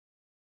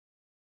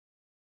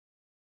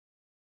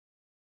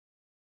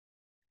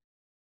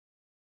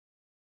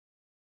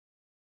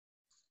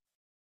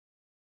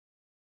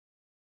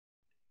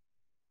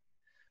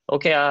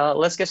Okay,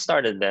 let's get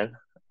started then.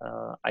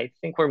 I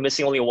think we're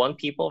missing only one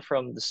people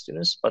from the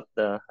students, but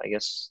I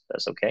guess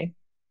that's okay.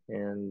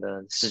 And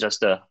this is just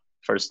the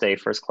first day,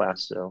 first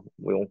class, so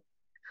we won't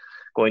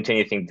go into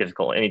anything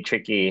difficult, any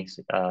tricky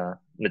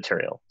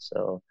material.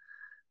 So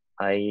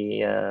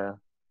I, uh,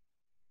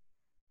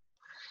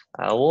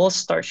 I will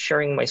start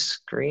sharing my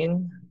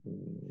screen.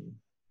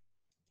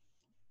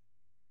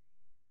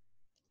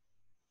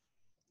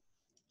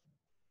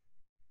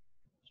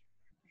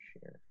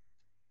 Share.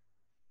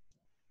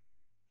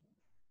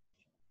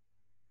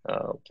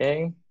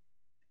 Okay.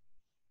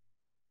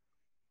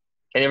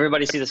 Can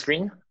everybody see the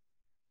screen?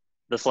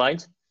 The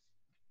slides?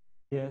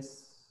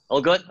 Yes.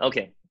 All good?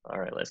 Okay. All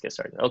right, let's get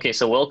started. Okay,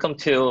 so welcome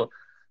to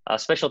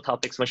Special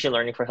Topics Machine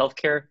Learning for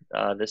Healthcare.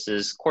 This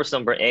is course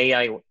number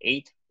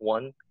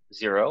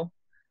AI810,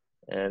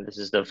 and this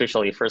is the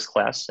officially first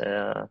class.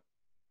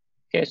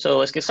 Okay, so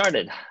let's get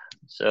started.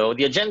 So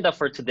the agenda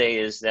for today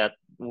is that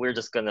we're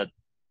just gonna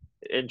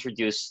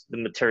introduce the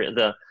material,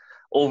 the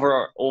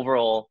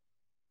overall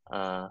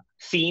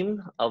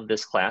theme of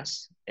this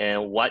class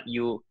and what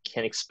you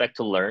can expect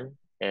to learn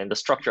and the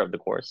structure of the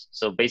course.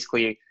 So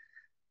basically,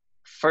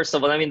 first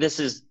of all, I mean, this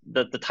is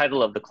the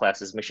title of the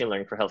class is Machine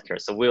Learning for Healthcare.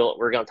 So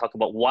we're going to talk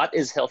about what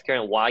is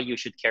healthcare and why you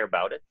should care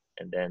about it.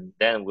 And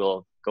then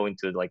we'll go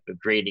into like the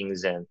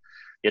gradings and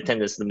the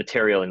attendance, the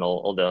material, and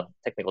all the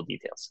technical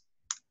details.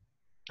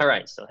 All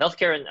right, so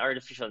healthcare and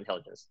artificial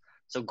intelligence.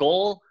 So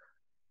goal,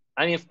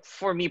 I mean,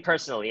 for me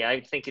personally,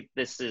 I think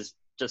this is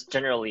just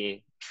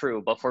generally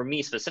true, but for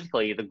me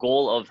specifically, the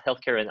goal of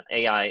healthcare and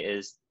AI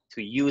is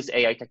to use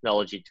AI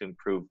technology to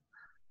improve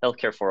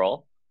healthcare for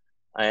all.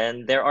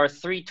 And there are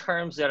three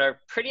terms that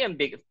are pretty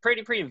ambiguous,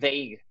 pretty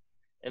vague,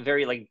 and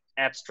very like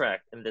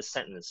abstract in this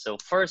sentence. So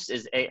first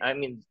is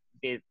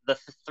the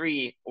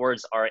three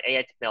words are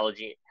AI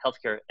technology,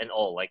 healthcare, and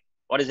all. Like,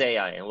 what is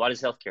AI and what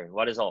is healthcare and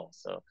what is all?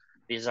 So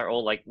these are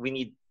all like we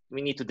need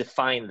to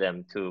define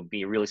them to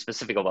be really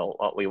specific about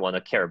what we want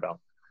to care about.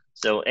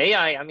 So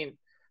AI, I mean,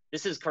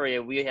 this is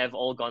Korea. We have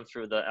all gone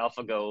through the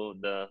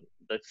AlphaGo, the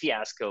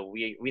fiasco.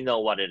 We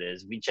know what it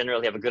is. We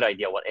generally have a good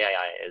idea what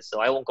AI is.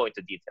 So I won't go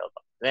into detail.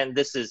 Then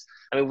this is,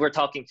 I mean, we're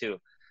talking to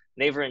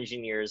Naver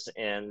engineers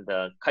and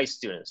Kai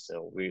students.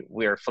 So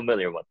we are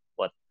familiar with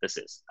what this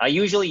is. I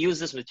usually use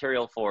this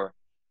material for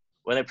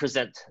when I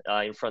present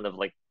in front of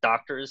like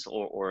doctors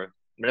or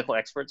medical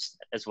experts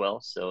as well.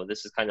 So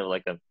this is kind of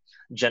like a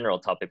general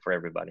topic for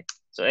everybody.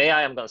 So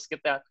AI, I'm going to skip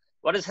that.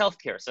 What is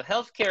healthcare? So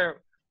healthcare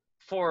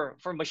for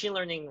machine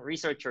learning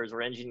researchers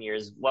or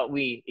engineers, what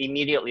we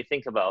immediately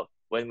think about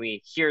when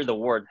we hear the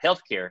word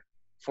healthcare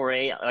for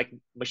AI, like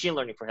machine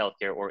learning for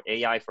healthcare or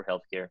AI for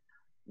healthcare,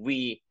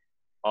 we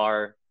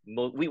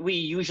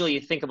usually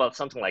think about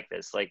something like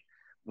this. Like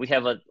we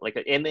have an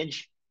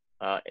image.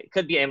 It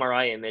could be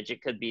MRI image.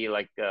 It could be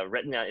like a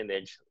retina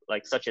image,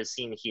 like such as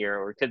seen here,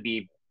 or it could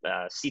be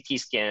CT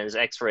scans,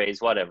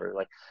 X-rays, whatever.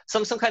 Like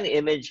some kind of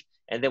image,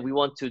 and then we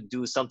want to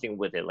do something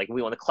with it. Like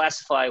we want to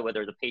classify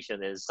whether the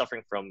patient is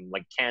suffering from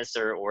like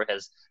cancer or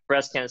has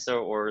breast cancer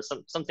or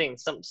some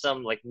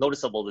like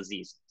noticeable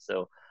disease.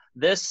 So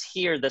this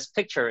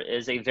picture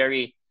is a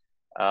very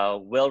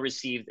well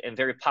received and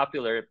very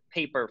popular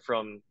paper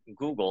from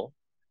Google.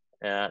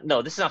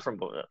 No, this is not from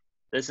Google.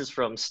 This is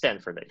from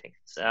Stanford, I think.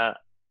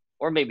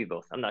 Or maybe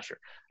both. I'm not sure.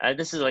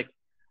 This is like,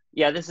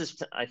 yeah, I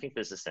think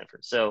this is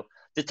Stanford. So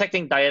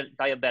detecting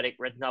diabetic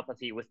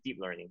retinopathy with deep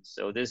learning.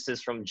 So this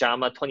is from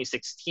JAMA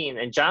 2016.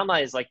 And JAMA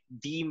is like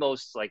the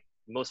most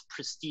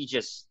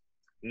prestigious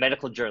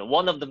medical journal,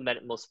 one of the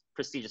most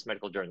prestigious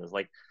medical journals,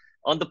 like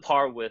on the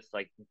par with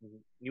like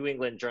New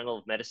England Journal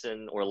of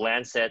Medicine or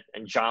Lancet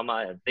and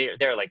JAMA.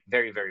 They're like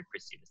very, very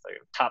prestigious. They're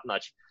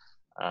top-notch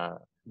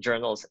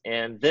journals.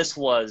 And this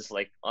was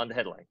like on the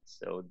headline.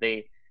 So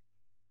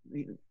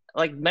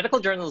like medical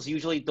journals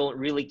usually don't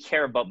really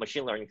care about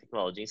machine learning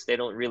technologies. They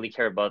don't really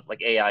care about like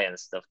AI and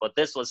stuff. But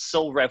this was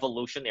so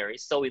revolutionary,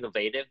 so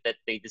innovative that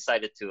they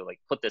decided to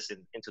like put this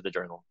into the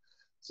journal.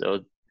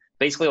 So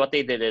basically what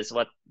they did is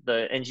what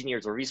the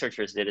engineers or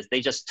researchers did is they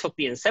just took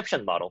the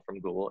inception model from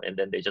Google and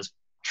then they just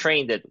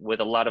trained it with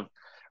a lot of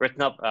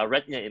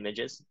retina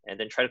images and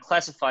then try to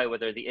classify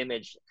whether the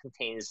image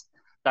contains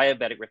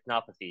diabetic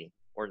retinopathy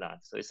or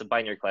not. So it's a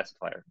binary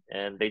classifier.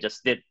 And they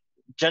just did,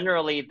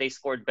 generally they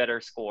scored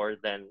better score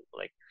than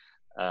like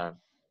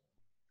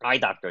eye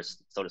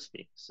doctors, so to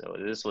speak. So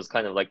this was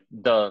kind of like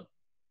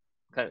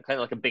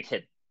like a big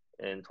hit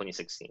in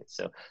 2016.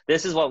 So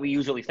this is what we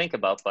usually think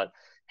about, but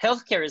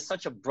healthcare is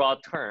such a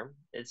broad term.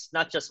 It's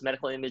not just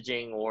medical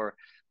imaging or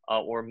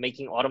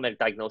making automatic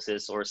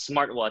diagnosis or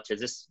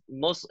smartwatches. It's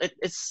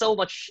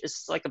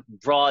like a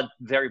broad,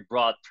 very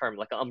broad term,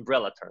 like an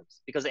umbrella term,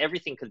 because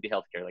everything could be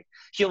healthcare. Like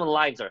human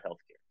lives are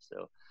healthcare.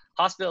 So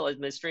hospital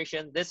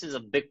administration, this is a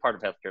big part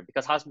of healthcare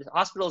because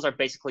hospitals are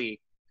basically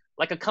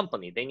like a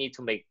company. They need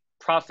to make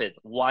profit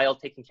while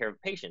taking care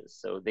of patients.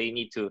 So they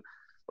need to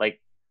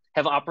like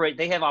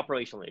they have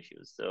operational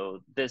issues. So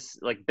this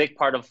like big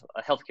part of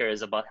healthcare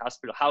is about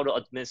how to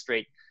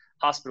administrate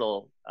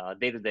hospital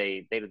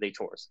day-to-day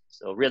chores.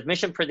 So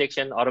readmission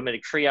prediction,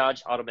 automatic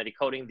triage, automatic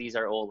coding, these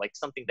are all like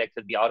something that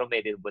could be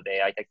automated with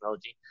AI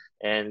technology.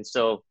 And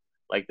so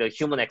like the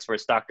human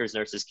experts, doctors,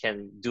 nurses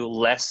can do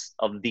less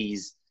of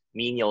these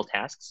menial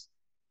tasks.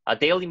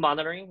 Daily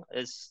monitoring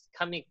is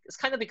kind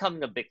of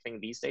becoming a big thing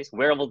these days.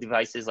 Wearable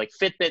devices like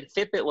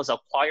Fitbit was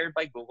acquired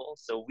by Google,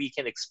 so we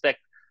can expect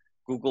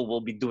Google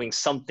will be doing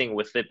something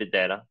with Fitbit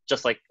data,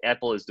 just like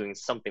Apple is doing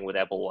something with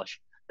Apple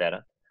Watch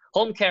data.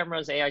 Home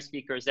cameras, AI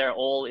speakers, they're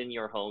all in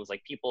your homes.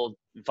 Like people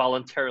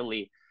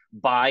voluntarily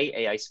buy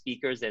AI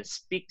speakers and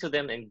speak to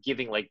them and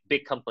giving like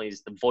big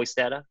companies the voice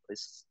data.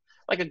 It's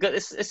like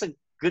it's a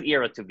good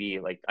era to be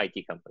like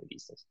IT company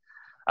these days.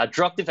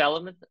 Drug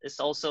development is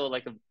also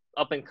like a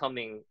up and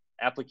coming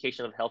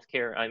application of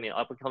healthcare. I mean,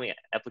 up and coming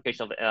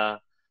application of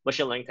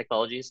machine learning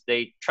technologies.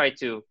 They try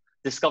to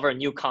discover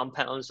new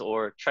compounds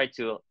or try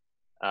to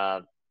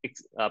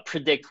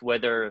predict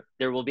whether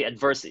there will be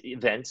adverse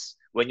events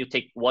when you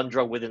take one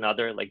drug with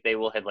another. Like they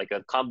will have like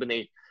a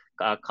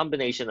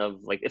combination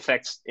of like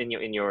effects in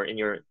your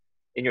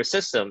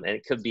system, and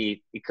it could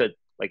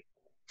like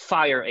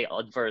fire a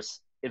adverse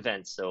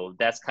event. So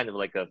that's kind of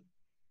like a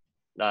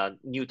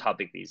new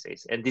topic these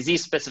days. And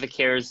disease specific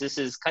cares, this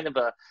is kind of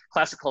a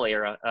classical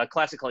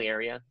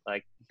area.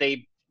 Like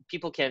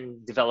people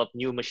can develop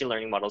new machine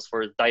learning models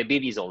for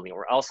diabetes only,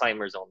 or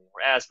Alzheimer's only,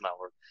 or asthma,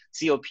 or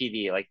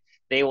COPD. Like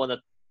they want to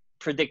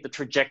predict the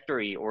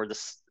trajectory or the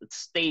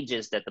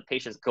stages that the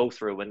patients go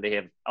through when they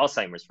have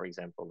Alzheimer's, for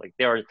example. Like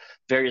there are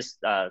various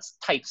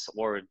types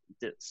or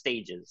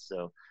stages.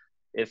 So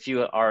if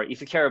you're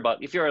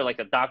like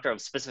a doctor of a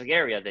specific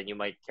area, then you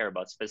might care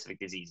about specific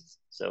diseases.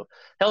 So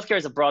healthcare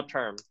is a broad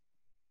term,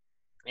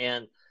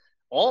 and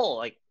all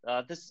like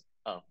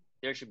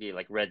there should be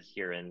like red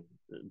here and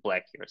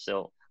black here.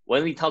 So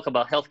when we talk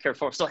about healthcare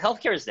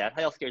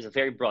healthcare is a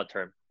very broad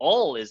term.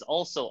 All is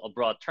also a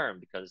broad term,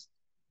 because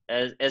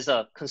as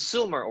a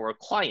consumer or a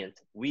client,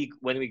 when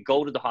we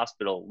go to the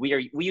hospital,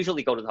 we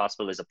usually go to the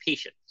hospital as a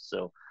patient.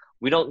 So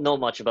we don't know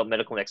much about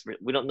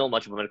we don't know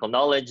much about medical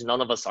knowledge.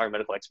 None of us are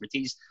medical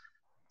expertise.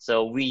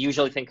 So we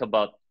usually think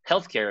about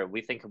healthcare.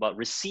 We think about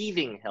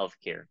receiving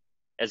healthcare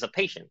as a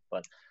patient,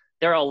 but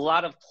there are a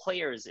lot of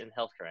players in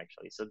healthcare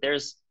actually. So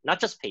there's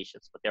not just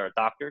patients, but there are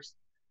doctors,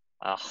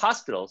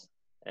 hospitals,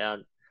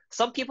 and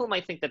some people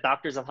might think that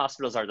doctors and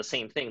hospitals are the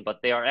same thing,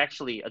 but they are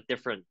actually a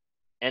different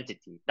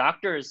entity.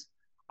 Doctors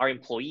are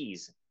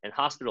employees and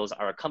hospitals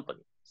are a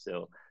company.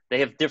 So they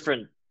have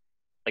different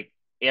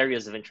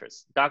areas of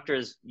interest.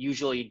 Doctors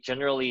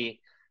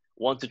generally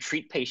want to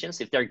treat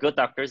patients. If they're good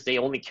doctors, they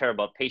only care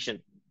about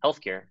patient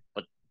healthcare.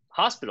 But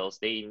hospitals,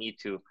 they need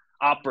to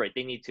operate,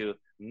 they need to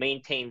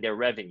maintain their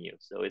revenue.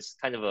 So it's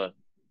kind of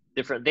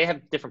they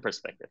have different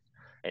perspective.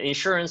 And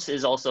insurance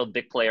is also a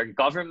big player.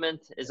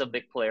 Government is a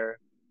big player,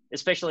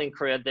 especially in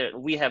Korea.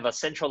 We have a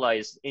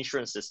centralized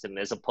insurance system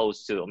as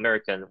opposed to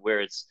American, where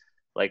it's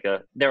like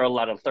there are a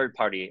lot of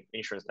third-party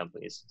insurance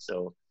companies.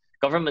 So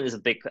government is a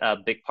big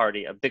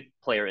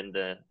player in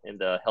the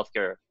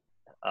healthcare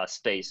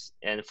space,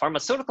 and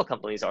pharmaceutical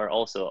companies are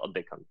also a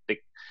big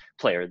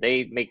player.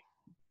 They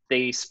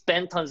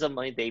spend tons of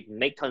money, they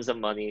make tons of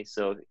money.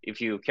 So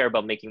if you care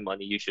about making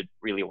money, you should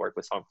really work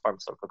with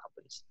pharmaceutical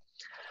companies.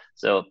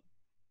 So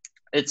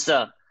it's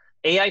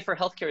AI for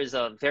healthcare is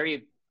a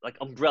very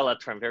umbrella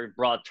term, very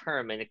broad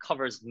term, and it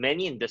covers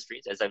many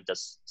industries, as I've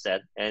just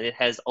said, and it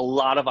has a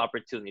lot of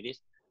opportunities,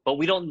 but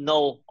we don't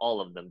know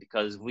all of them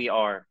because we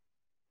are,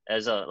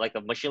 as a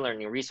machine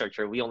learning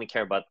researcher, we only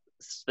care about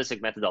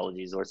specific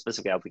methodologies or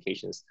specific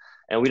applications.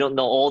 And we don't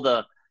know all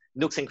the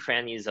nooks and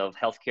crannies of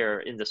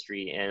healthcare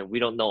industry, and we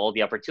don't know all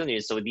the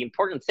opportunities. So the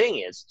important thing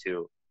is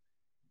to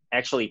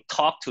actually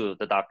talk to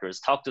the doctors,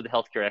 talk to the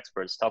healthcare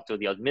experts, talk to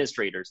the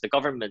administrators, the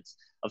government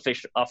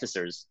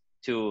officers,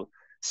 to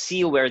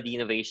see where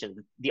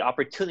the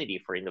opportunity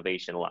for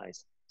innovation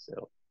lies.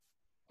 So,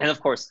 and of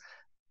course,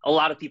 a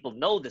lot of people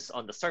know this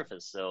on the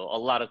surface. So a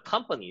lot of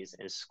companies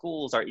and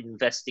schools are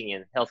investing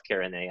in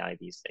healthcare and AI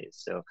these days.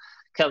 So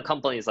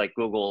companies like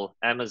Google,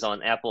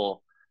 Amazon,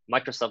 Apple,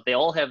 Microsoft, they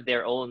all have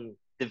their own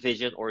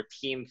division or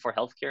team for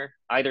healthcare,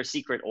 either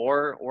secret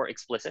or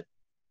explicit.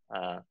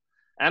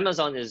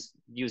 Amazon is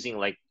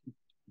using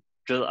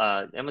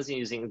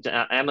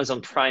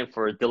Amazon Prime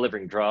for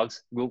delivering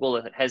drugs.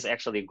 Google has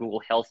actually Google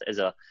Health as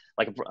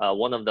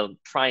one of the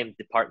Prime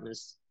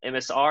departments.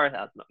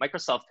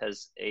 Microsoft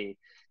has a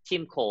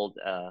team called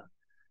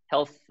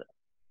Health.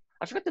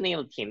 I forgot the name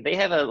of the team. They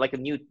have a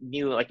new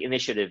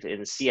initiative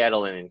in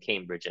Seattle and in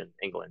Cambridge in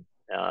England.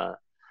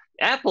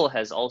 Apple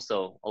has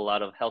also a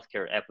lot of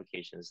healthcare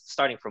applications,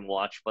 starting from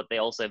Watch, but they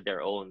also have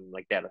their own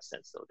data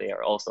sets. So they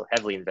are also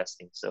heavily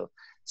investing. So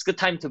it's a good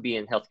time to be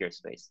in healthcare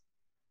space.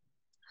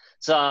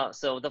 So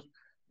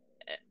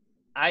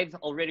I've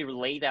already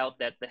laid out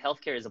that the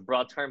healthcare is a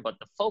broad term, but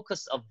the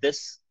focus of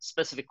this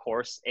specific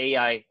course,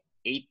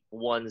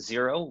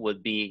 AI810,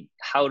 would be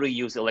how to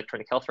use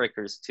electronic health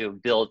records to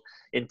build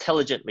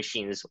intelligent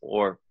machines,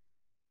 or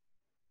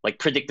like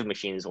predictive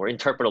machines or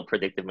interpretable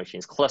predictive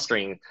machines,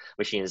 clustering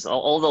machines,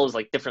 all those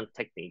like different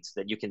techniques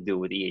that you can do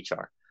with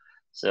EHR.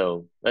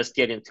 So let's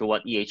get into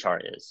what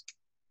EHR is.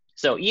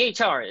 So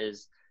EHR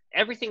is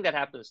everything that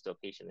happens to a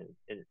patient.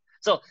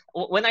 So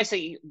when I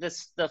say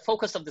this, the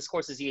focus of this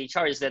course is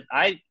EHR, is that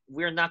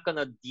we're not going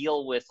to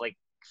deal with like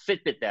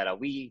Fitbit data.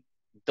 We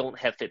don't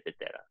have Fitbit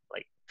data.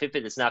 Like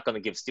Fitbit is not going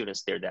to give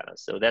students their data.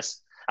 So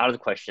that's out of the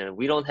question.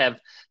 We don't have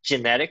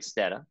genetics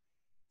data.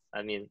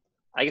 I mean,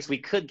 I guess we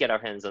could get our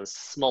hands on a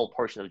small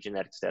portion of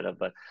genetics data,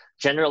 but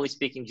generally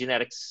speaking,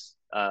 genetic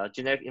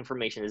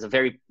information is a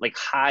very like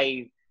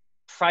high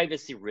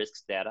privacy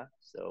risks data.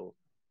 So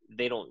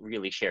they don't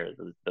really share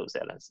those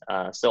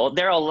data. So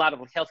there are a lot of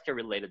healthcare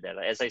related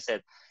data. As I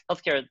said,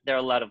 healthcare, there are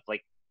a lot of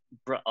like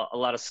a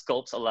lot of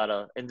scopes, a lot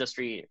of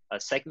industry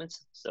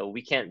segments. So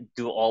we can't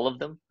do all of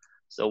them.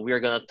 So we're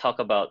going to talk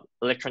about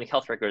electronic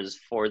health records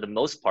for the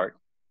most part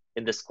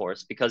in this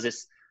course, because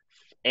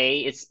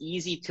it's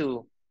easy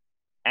to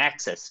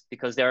access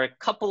because there are a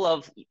couple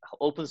of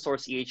open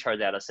source EHR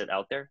data set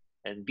out there,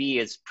 and B,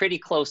 it's pretty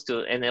close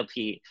to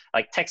NLP,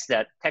 like text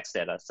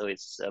data, so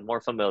it's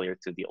more familiar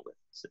to deal with.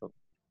 So,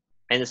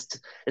 and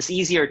it's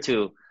easier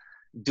to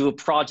do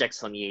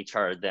projects on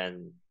EHR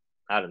than,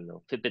 I don't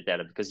know, Fitbit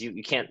data, because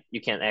you can't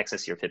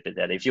access your Fitbit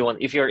data.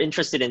 If you're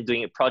interested in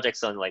doing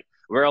projects on like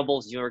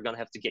wearables, you're gonna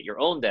have to get your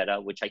own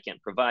data, which I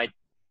can't provide.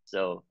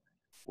 So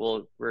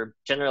we're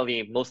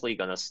mostly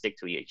gonna stick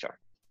to EHR.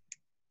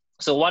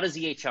 So what is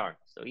EHR?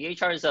 So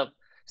EHR is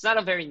it's not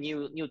a very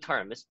new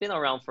term. It's been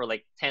around for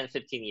like 10,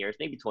 15 years,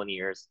 maybe 20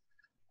 years.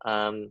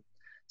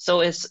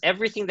 So it's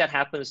everything that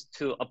happens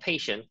to a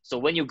patient. So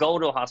when you go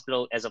to a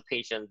hospital as a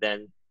patient,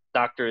 then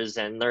doctors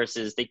and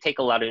nurses, they take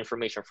a lot of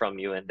information from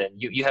you, and then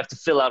you have to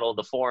fill out all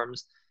the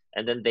forms,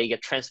 and then they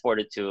get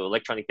transported to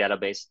electronic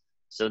database.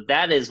 So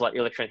that is what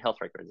electronic health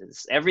records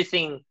is.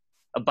 Everything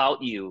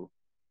about you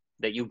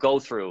that you go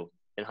through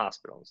in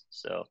hospitals.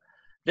 So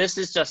this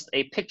is just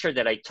a picture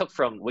that I took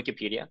from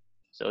Wikipedia.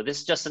 So this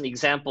is just an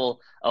example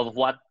of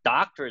what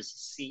doctors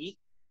see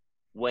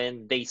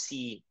when they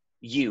see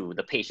you,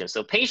 the patient.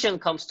 So patient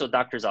comes to a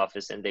doctor's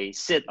office and they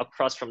sit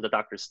across from the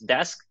doctor's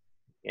desk,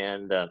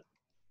 and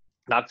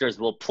doctors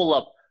will pull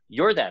up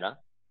your data.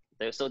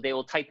 So they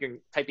will type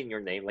in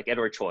your name, like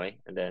Edward Choi,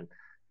 and then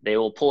they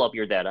will pull up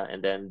your data.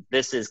 And then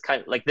this is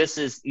this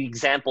is the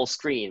example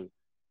screen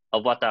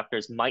of what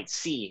doctors might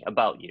see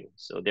about you.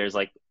 So there's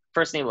like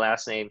first name,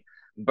 last name,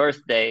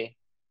 birthday.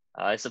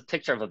 It's a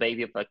picture of a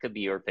baby, but it could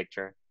be your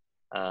picture.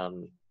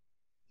 So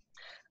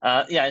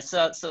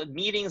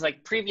meetings,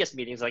 like previous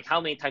meetings, like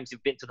how many times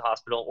you've been to the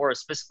hospital, or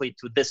specifically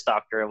to this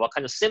doctor, and what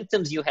kind of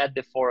symptoms you had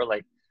before,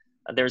 like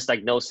there's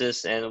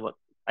diagnosis, and what,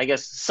 I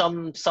guess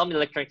some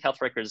electronic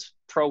health records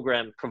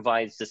program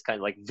provides this kind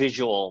of like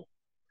visual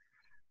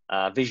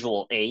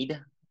aid,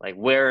 like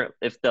where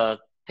if the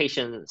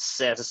patient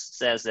says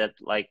that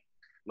like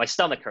my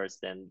stomach hurts,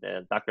 then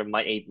the doctor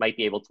might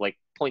be able to like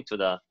point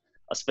to a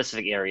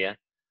specific area.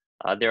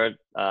 There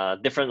are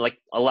different, like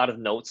a lot of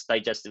notes,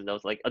 digestive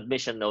notes, like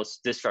admission notes,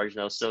 discharge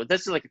notes. So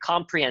this is like a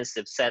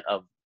comprehensive set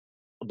of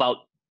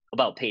about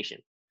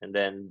patient, and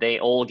then they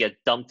all get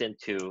dumped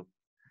into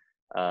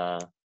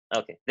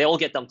they all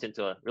get dumped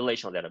into a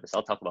relational database.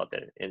 I'll talk about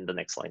that in the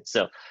next slide.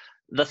 So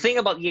the thing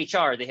about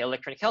EHR, the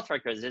electronic health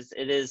records, is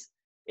it is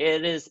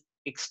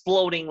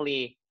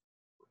explodingly.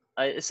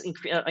 A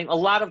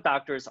lot of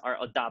doctors are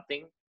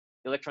adopting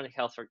electronic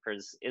health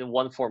records in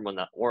one form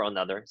or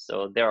another.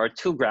 So there are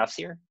two graphs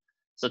here.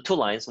 So two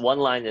lines. One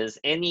line is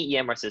any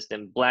EMR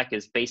system. Black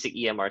is basic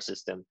EMR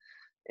system.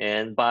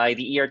 And by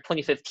the year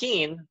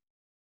 2015,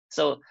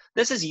 so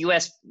this is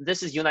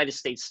United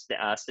States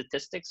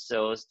statistics.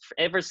 So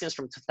ever since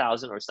from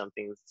 2000 or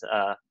something,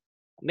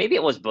 maybe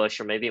it was Bush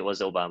or maybe it was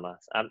Obama.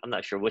 I'm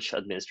not sure which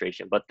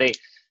administration, but they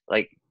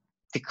like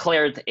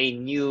declared a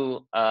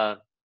new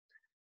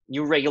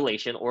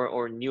regulation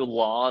or new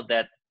law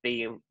that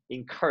they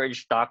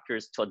encourage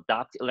doctors to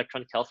adopt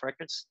electronic health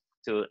records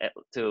to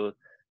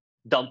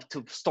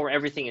store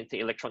everything into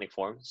electronic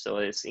form. So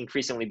it's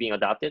increasingly being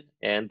adopted.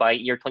 And by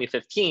year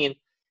 2015,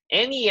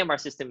 any EMR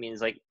system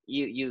means like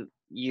you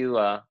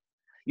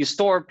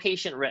store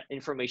patient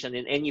information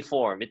in any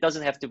form. It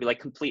doesn't have to be like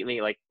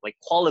completely like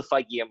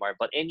qualified EMR,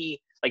 but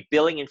any like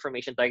billing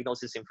information,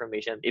 diagnosis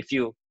information, if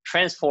you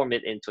transform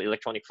it into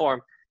electronic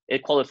form,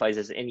 it qualifies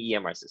as any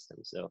EMR system.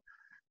 So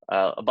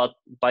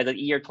by the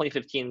year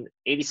 2015,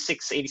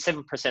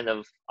 87%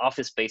 of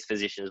office-based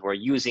physicians were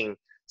using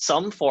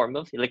some form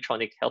of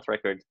electronic health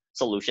record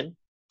solution.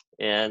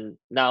 And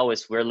now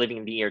we're living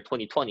in the year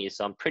 2020,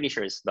 so I'm pretty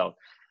sure it's about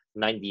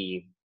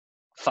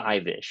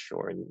 95-ish,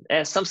 or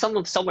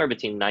somewhere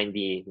between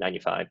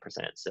 90-95%.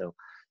 So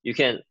you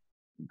can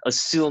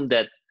assume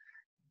that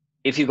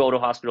if you go to a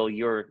hospital,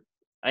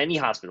 any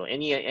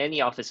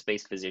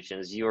office-based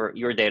physicians,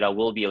 your data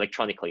will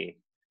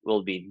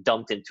be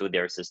dumped into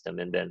their system.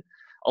 And then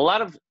a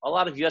lot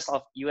of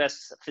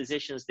US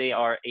physicians, they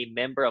are a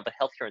member of a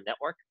healthcare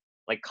network,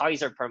 like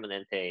Kaiser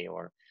Permanente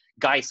or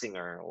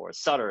Geisinger or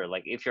Sutter.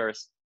 Like if you're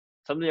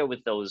familiar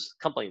with those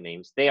company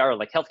names, they are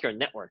like healthcare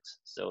networks.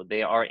 So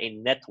they are a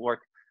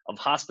network of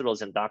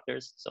hospitals and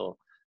doctors. So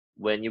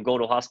when you go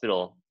to a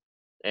hospital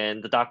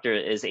and the doctor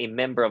is a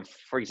member of,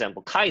 for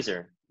example,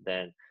 Kaiser,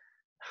 then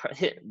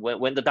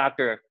when the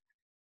doctor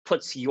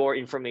puts your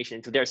information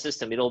into their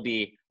system, it'll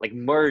be like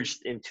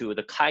merged into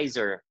the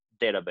Kaiser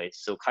database.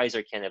 So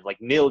Kaiser can have like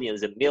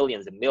millions and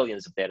millions and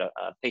millions of data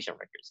patient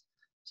records.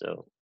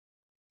 So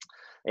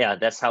yeah,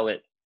 that's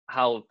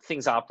how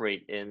things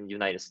operate in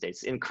United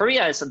States. In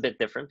Korea, it's a bit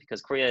different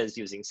because Korea is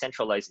using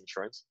centralized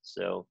insurance.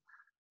 So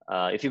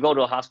if you go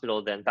to a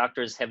hospital, then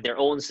doctors have their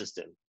own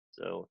system.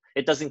 So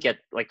it doesn't get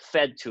like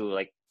fed to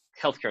like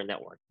healthcare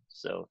network.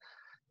 So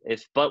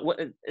it's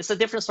a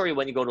different story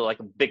when you go to like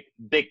a big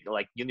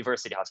like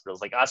university hospitals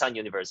like Asan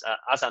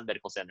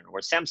Medical Center or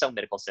Samsung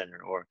Medical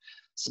Center or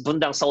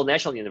Bundang Seoul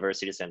National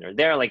University Center.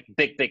 They're like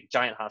big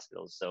giant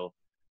hospitals. So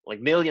like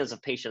millions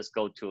of patients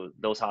go to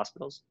those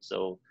hospitals.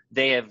 So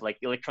they have like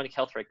electronic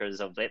health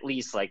records of at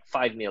least like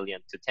 5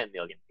 million to 10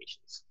 million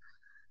patients,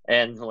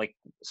 and like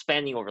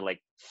spanning over like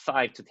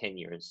 5 to 10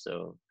 years.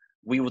 So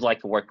we would like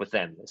to work with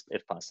them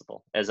if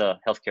possible as a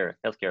healthcare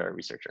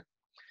researcher.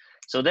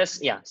 So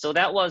so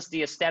that was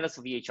the status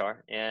of EHR.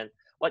 And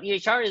what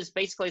EHR is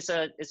basically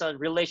it's a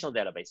relational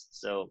database.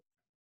 So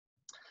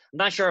I'm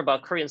not sure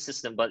about Korean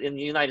system, but in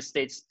the United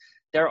States,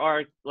 there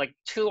are like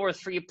 2 or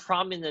 3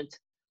 prominent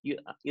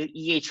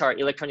EHR,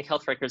 electronic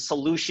health record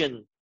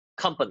solution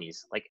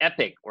companies like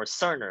Epic or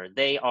Cerner.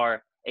 They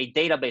are a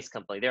database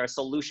company. They're a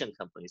solution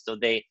company. So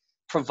they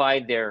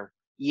provide their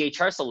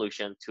EHR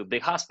solution to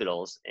big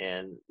hospitals,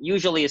 and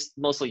usually it's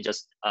mostly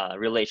just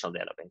relational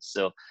database.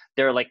 So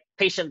they're like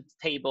patient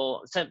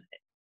table.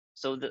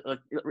 So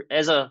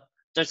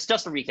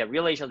just a recap,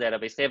 relational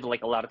database, they have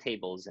like a lot of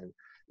tables, and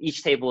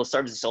each table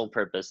serves its own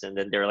purpose. And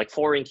then there are like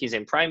foreign keys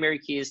and primary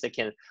keys that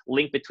can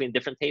link between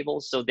different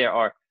tables. So there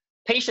are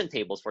patient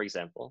tables, for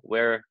example,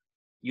 where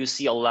you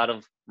see a lot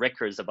of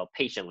records about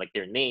patient, like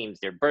their names,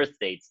 their birth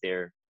dates,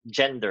 their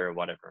gender,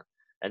 whatever.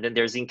 And then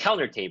there's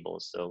encounter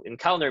tables. So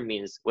encounter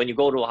means when you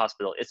go to a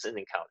hospital, it's an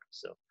encounter.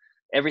 So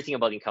everything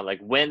about encounter, like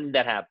when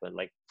that happened,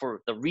 like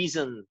for the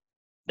reason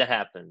that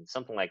happened,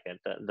 something like that,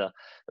 the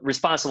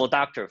responsible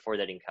doctor for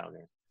that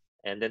encounter.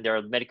 And then there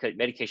are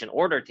medication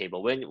order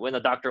table. When a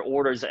doctor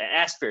orders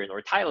aspirin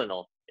or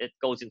Tylenol, it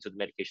goes into the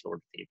medication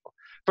order table.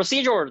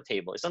 Procedure order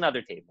table is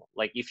another table.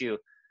 Like if you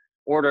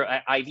order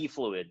IV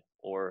fluid,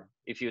 or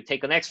if you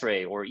take an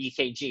X-ray or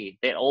EKG,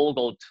 they all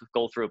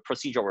go through a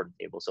procedure order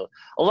table. So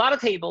a lot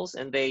of tables,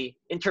 and they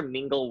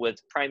intermingle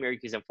with primary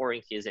keys and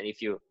foreign keys. And if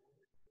you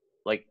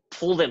like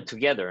pull them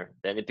together,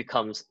 then it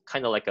becomes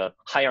kind of like a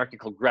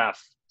hierarchical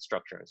graph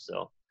structure.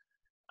 So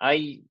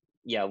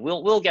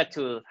we'll get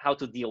to how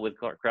to deal with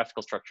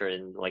graphical structure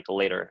in like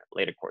later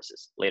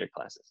classes.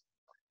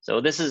 So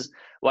this is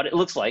what it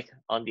looks like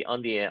on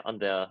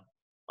the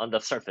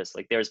surface.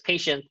 Like there's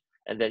patient,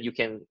 and then you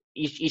can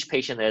each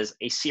patient has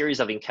a series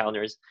of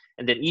encounters,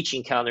 and then each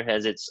encounter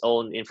has its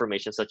own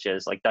information, such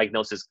as like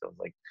diagnosis code,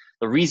 like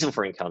the reason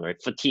for encounter,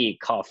 like fatigue,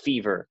 cough,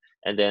 fever.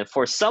 And then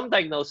for some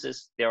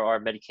diagnosis, there are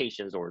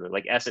medications ordered,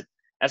 like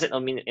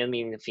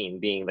acetaminophen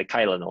being like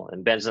Tylenol,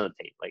 and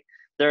benzonatate. Like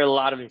there are a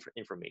lot of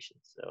information.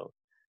 So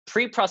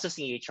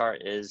pre-processing EHR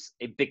is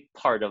a big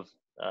part of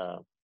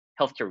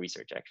healthcare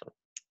research, actually.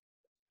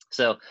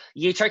 So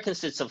EHR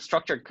consists of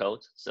structured code.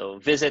 So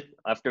visit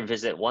after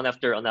visit, one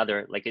after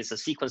another, like it's a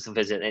sequence of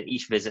visit, and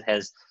each visit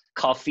has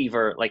cough,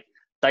 fever, like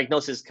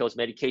diagnosis codes,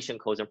 medication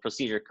codes, and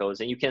procedure codes.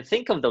 And you can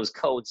think of those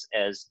codes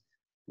as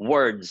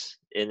words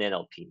in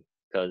NLP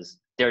because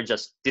they're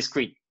just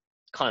discrete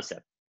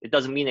concept. It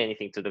doesn't mean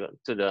anything to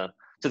the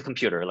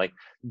computer. Like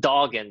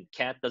dog and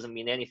cat doesn't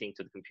mean anything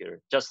to the computer.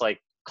 Just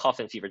like cough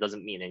and fever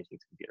doesn't mean anything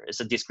to the computer.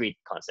 It's a discrete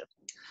concept.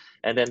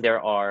 And then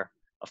there are,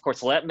 of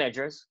course, lab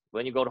measures.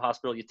 When you go to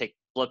hospital, you take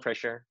blood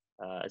pressure.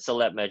 It's a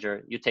lab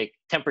measure. You take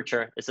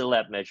temperature. It's a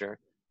lab measure.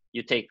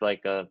 You take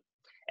like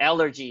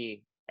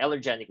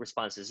allergenic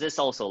responses. It's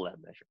also a lab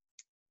measure.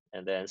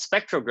 And then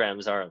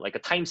spectrograms are like a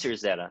time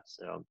series data.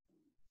 So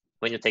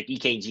when you take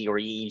EKG or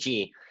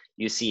EEG,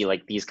 you see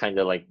like these kind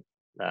of like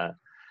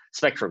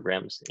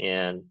spectrograms.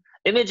 And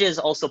image is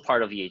also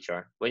part of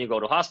EHR. When you go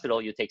to hospital,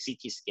 you take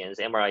CT scans,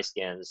 MRI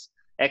scans,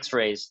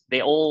 X-rays.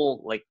 They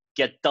all like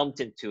get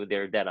dumped into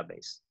their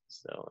database.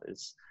 So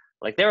it's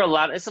like there are a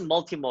lot. It's a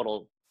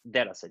multimodal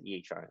data set,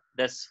 EHR.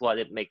 That's what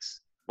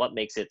makes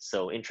it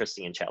so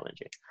interesting and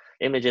challenging.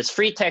 Images,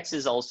 free text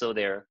is also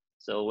there.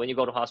 So when you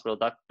go to hospital,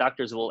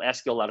 doctors will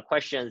ask you a lot of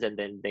questions, and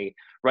then they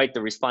write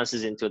the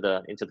responses into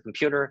the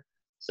computer.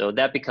 So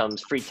that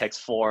becomes free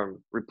text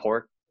form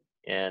report,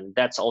 and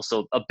that's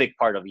also a big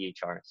part of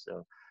EHR.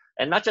 So,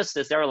 and not just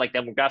this, there are like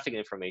demographic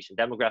information.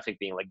 Demographic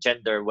being like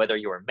gender, whether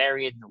you are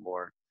married,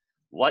 or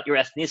what your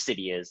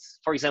ethnicity is.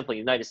 For example, in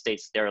the United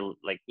States, there are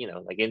like,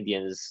 like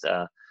Indians,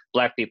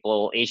 Black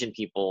people, Asian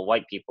people,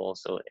 white people.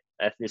 So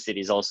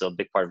ethnicity is also a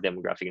big part of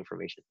demographic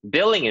information.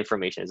 Billing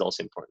information is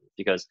also important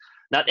because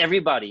not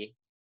everybody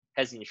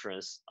has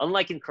insurance.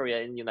 Unlike in Korea,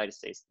 in the United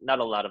States,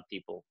 not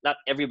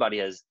everybody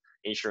has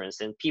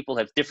insurance, and people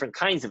have different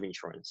kinds of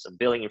insurance. So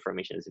billing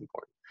information is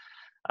important.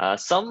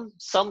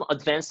 Some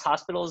advanced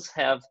hospitals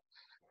have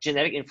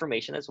genetic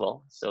information as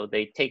well. So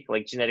they take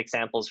like genetic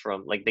samples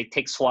from, like they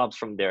take swabs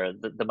from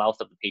the mouth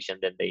of the patient,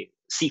 then they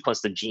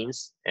sequence the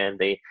genes and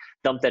they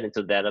dump that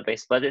into the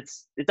database. But it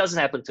doesn't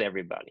happen to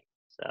everybody.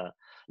 So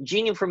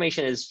gene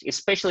information is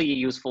especially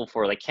useful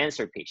for like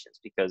cancer patients,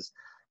 because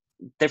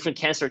different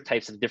cancer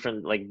types have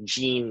different like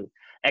gene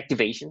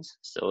activations.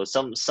 So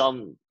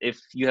some if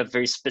you have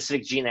very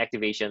specific gene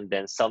activation,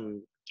 then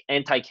some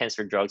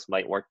anti-cancer drugs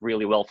might work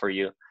really well for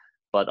you.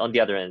 But on the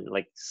other end,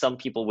 like some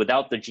people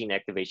without the gene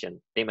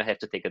activation, they might have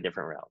to take a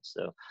different route.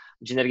 So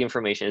genetic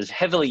information is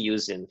heavily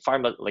used in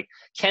pharma, like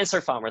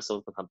cancer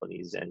pharmaceutical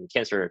companies and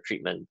cancer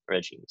treatment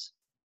regimes.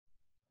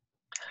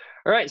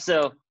 All right,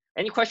 so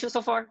any questions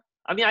so far?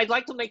 I mean, I'd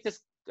like to make this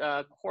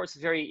course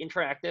very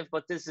interactive,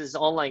 but this is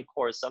online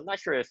course, so I'm not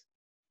sure if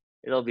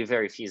it'll be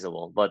very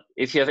feasible. But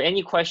if you have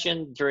any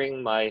question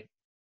during like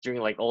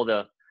all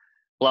the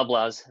blah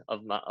blahs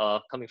of my,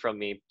 coming from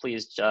me,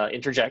 please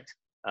interject.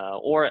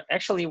 Or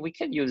actually, we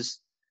could use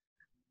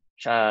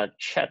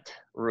chat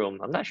room.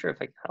 I'm not sure if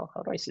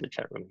how do I see the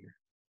chat room here?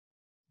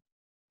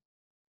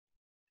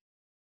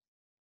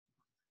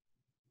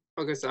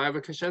 Okay, so I have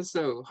a question.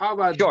 So how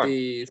about Sure.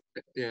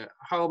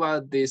 how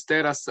about the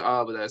status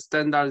of the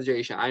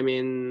standardization? I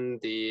mean,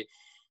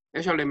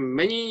 actually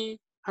many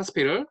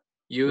hospitals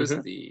use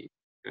the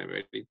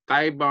very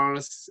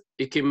diverse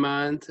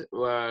equipment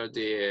or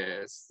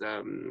the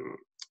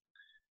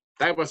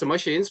diverse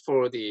machines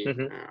for the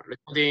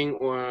recording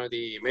or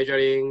the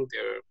measuring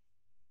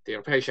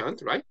their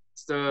patient, right?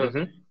 So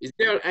is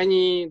there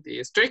any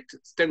strict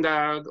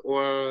standard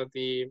or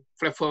the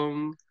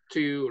platform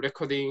to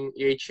recording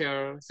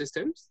EHR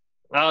systems?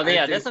 Oh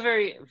yeah, that's a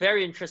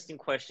very interesting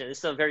question.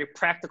 It's a very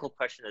practical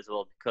question as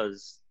well,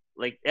 because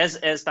like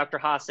as Dr.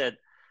 Ha said,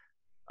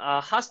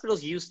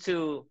 hospitals used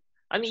to,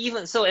 I mean,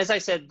 even so, as I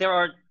said,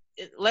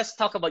 let's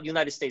talk about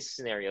United States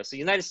scenario. So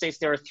United States,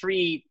 there are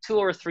two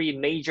or three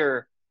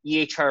major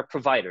EHR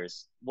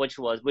providers, which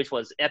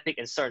was Epic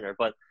and Cerner.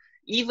 But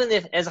even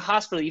if, as a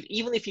hospital,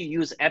 even if you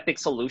use Epic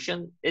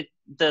solution,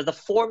 the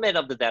format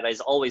of the data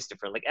is always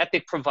different. Like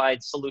Epic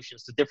provides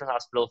solutions to different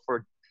hospitals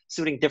for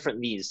suiting different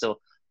needs. So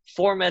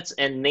formats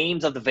and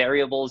names of the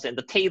variables and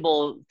the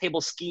table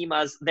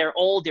schemas, they're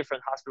all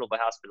different hospital by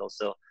hospital.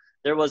 So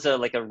there was a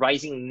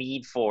rising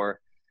need for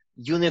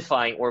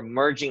unifying or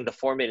merging the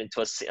format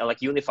into a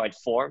like unified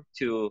form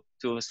to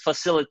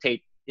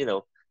facilitate, you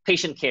know,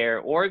 patient care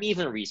or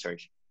even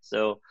research.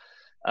 So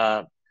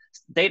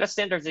data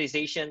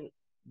standardization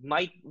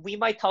we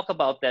might talk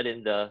about that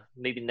in the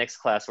maybe next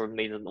class or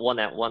maybe one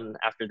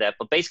after that.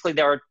 But basically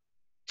there are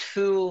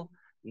two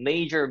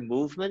major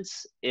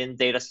movements in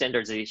data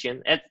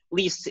standardization, at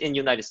least in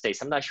United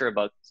States. I'm not sure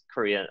about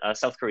Korea,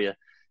 South Korea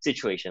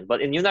situation,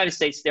 but in United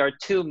States there are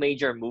two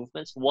major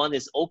movements. One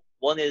is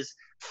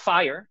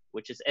FHIR,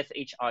 which is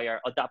FHIR,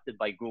 adopted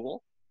by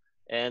Google,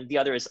 and the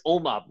other is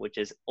OMOP, which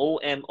is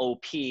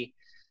OMOP.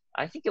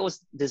 I think it was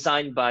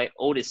designed by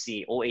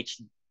Odyssey,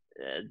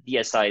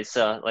 OHDSI. It's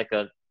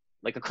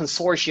like a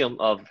consortium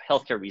of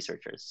healthcare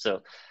researchers.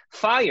 So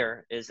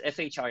FHIR is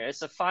FHIR.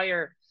 It's a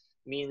FHIR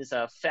means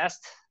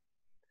fast.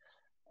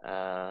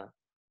 I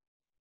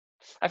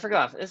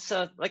forgot. It's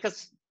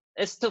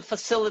it's to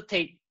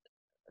facilitate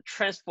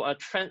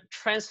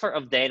transfer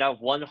of data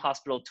one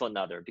hospital to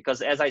another,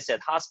 because as I said,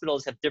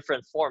 hospitals have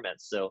different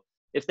formats. So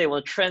if they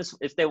want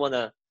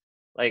to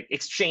like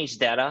exchange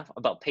data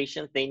about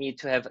patients, they need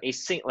to have a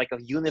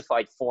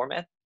unified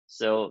format.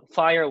 So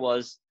FHIR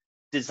was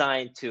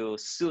designed to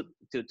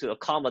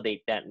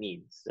accommodate that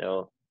need.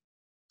 So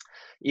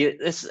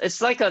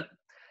it's like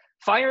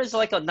FHIR is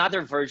like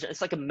another version.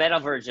 It's like a meta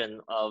version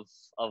of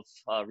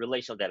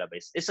relational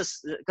database. It's a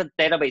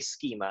database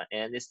schema,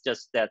 and it's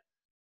just that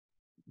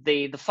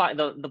the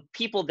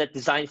people that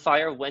designed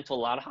FHIR went to a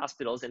lot of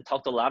hospitals and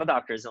talked to a lot of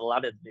doctors and a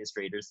lot of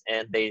administrators,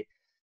 and they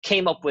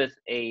came up with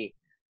a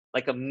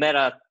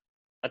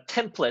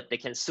template that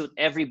can suit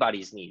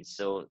everybody's needs.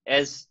 So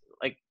as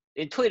like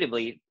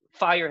intuitively,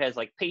 FHIR has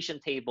like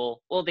patient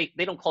table. Well, they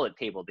don't call it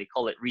table, they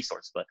call it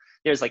resource, but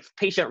there's like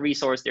patient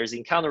resource, there's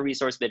encounter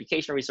resource,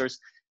 medication resource.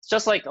 It's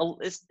just like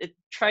it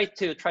tries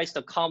to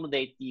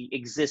accommodate the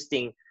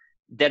existing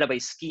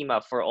database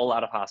schema for a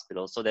lot of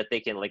hospitals so that they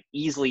can like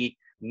easily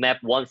map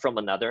one from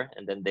another,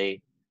 and then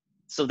they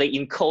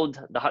encode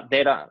the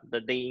data,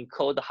 that they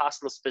encode the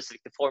hospital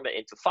specific format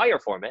into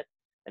FHIR format,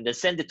 and then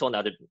send it to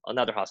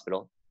another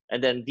hospital.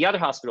 And then the other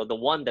hospital, the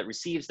one that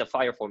receives the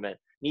FHIR format,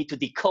 need to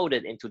decode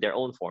it into their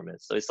own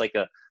format. So it's like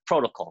a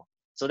protocol.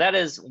 So that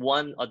is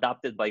one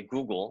adopted by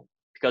Google,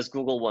 because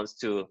Google wants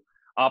to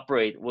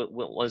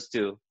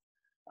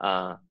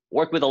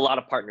work with a lot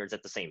of partners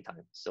at the same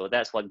time. So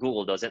that's what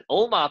Google does. And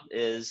OMOP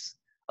is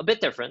a bit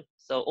different.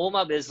 So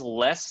OMOP is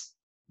less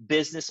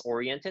business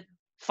oriented.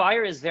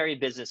 FHIR is very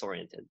business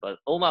oriented, but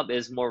OMOP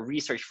is more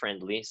research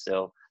friendly.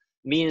 So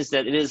means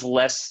that it is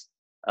less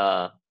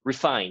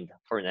refined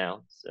for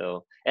now.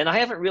 So, and I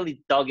haven't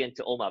really dug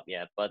into OMOP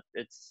yet, but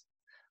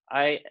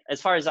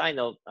as far as I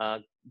know,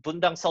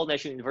 Bundang Seoul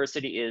National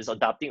University is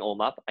adopting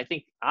OMAP. I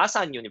think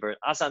Asan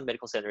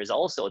Medical Center is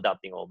also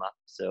adopting OMAP.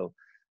 So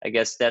I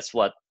guess that's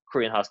what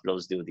Korean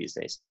hospitals do these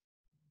days.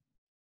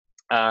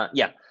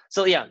 Yeah.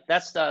 So yeah,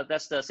 that's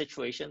the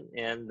situation.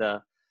 And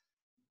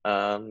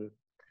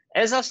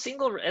as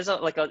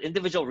like an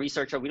individual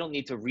researcher, we don't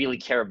need to really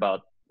care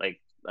about like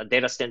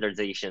data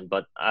standardization.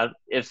 But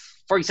if,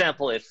 for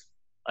example, if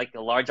like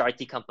a large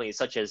IT company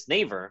such as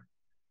Naver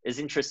is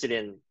interested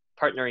in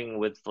partnering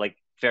with like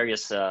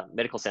various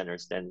medical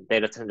centers, then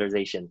data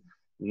standardization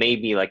may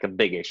be like a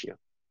big issue.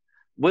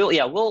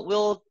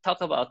 We'll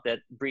talk about that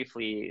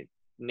briefly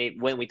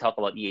when we talk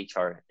about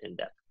EHR in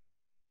depth.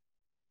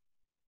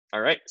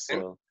 All right,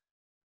 so.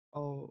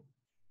 Oh,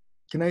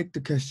 can I ask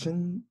the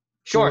question?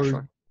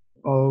 Sure.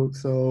 Oh,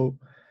 so,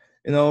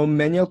 you know,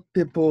 many of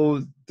people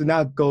do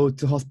not go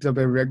to hospital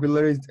very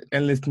regularly,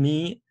 unless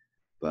me.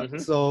 But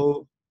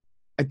so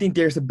I think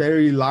there's a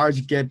very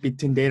large gap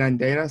between data and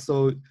data.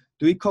 So will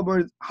we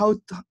cover how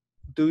to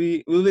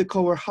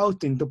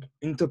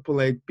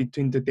interpolate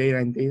between the data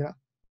and data?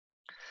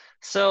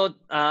 So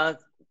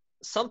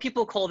some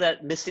people call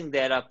that missing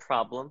data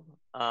problem,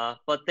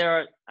 but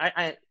there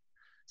are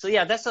so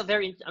yeah, that's a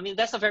very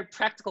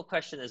practical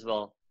question as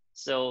well.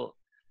 So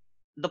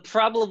the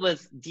problem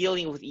with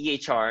dealing with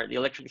EHR, the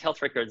electronic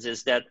health records,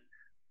 is that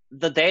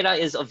the data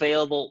is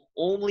available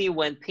only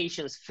when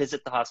patients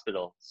visit the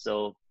hospital.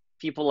 So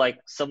people like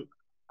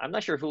I'm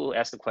not sure who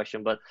asked the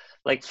question, but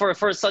like for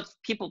such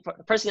people,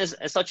 person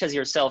as such as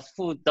yourself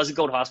who doesn't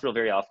go to hospital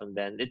very often,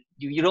 then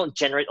you don't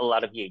generate a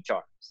lot of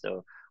EHR.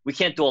 So we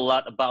can't do a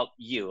lot about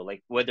you,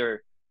 like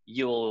whether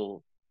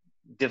you'll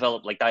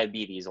develop like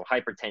diabetes or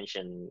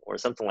hypertension or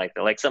something like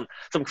that, like some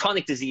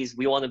chronic disease.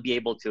 We want to be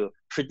able to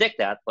predict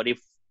that, but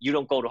if you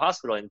don't go to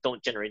hospital and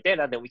don't generate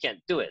data, then we can't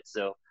do it.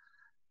 So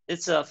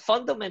it's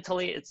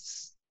fundamentally,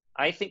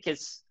 I think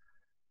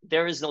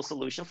there is no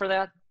solution for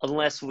that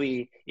unless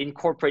we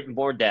incorporate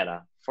more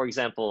data. For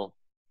example,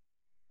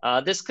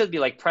 this could be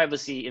like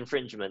privacy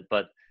infringement,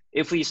 but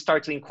if we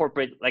start to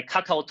incorporate like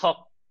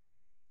KakaoTalk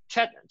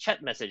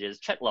chat messages,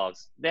 chat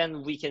logs,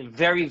 then we can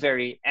very,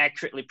 very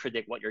accurately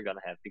predict what you're gonna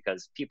have,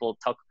 because people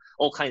talk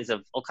all kinds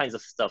of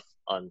stuff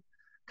on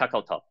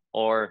KakaoTalk.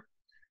 Or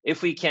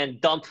if we can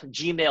dump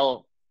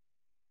Gmail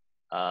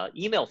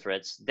email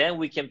threads, then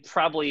we can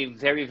probably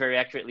very, very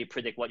accurately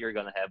predict what you're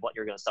gonna have, what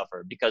you're gonna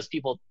suffer, because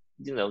people,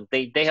 you know,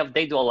 they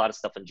do a lot of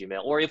stuff on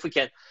Gmail. Or if we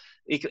can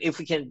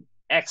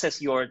access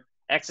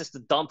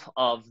the dump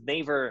of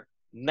Naver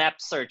map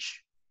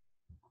search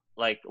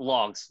like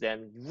logs,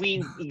 then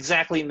we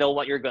exactly know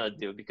what you're gonna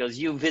do, because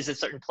you visit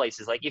certain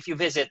places. Like if you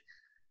visit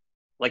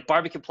like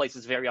barbecue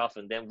places very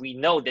often, then we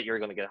know that you're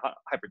gonna get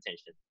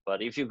hypertension.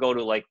 But if you go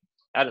to like,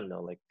 I don't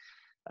know, like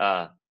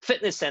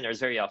fitness centers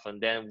very often,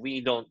 then we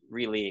don't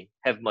really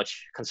have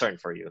much concern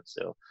for you.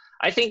 So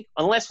I think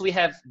unless we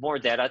have more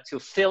data to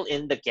fill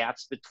in the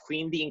gaps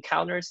between the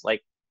encounters,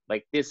 like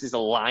this is a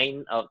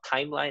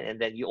timeline, and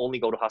then you only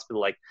go to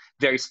hospital like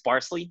very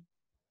sparsely,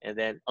 and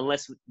then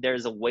unless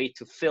there's a way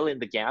to fill in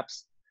the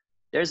gaps,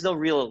 there's no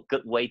real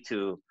good way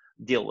to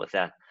deal with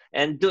that.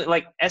 And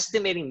like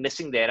estimating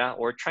missing data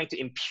or trying to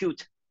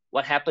impute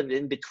what happened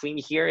in between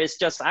here is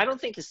just, I don't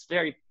think it's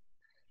very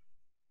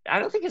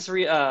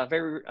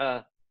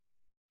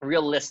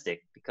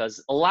realistic,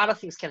 because a lot of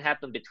things can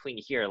happen between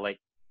here. Like,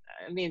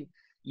 I mean,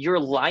 your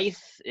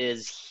life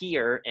is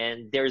here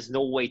and there's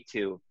no way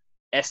to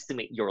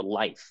estimate your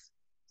life.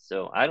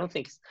 So I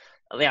think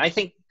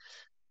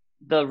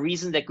the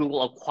reason that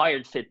Google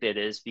acquired Fitbit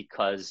is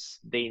because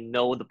they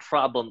know the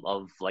problem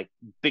of like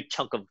big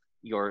chunk of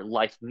your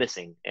life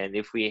missing. And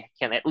if we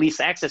can at least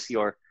access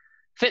your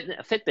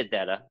Fitbit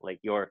data, like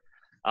your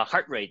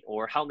heart rate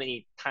or how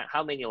many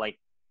like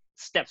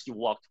steps you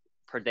walked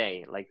per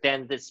day, like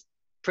then this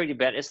pretty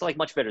bad. It's like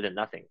much better than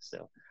nothing.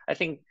 So I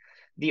think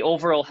the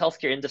overall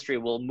healthcare industry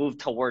will move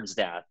towards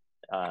that,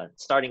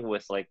 starting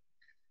with like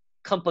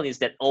companies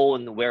that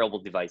own wearable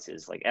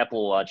devices like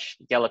Apple Watch,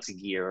 Galaxy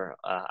Gear.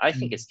 I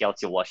think it's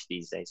Galaxy Watch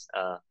these days.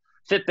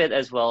 Fitbit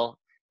as well.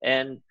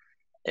 And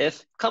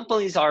if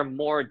companies are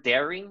more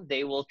daring,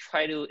 they will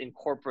try to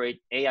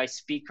incorporate AI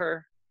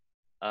speaker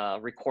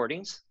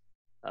recordings,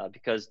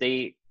 because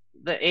the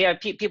AI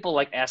people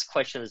like ask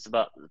questions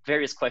about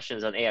various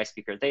questions on AI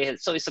speaker.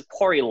 So it's a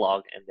query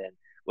log, and then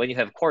when you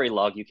have query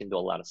log, you can do a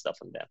lot of stuff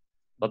on that.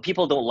 But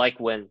people don't like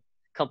when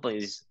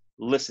companies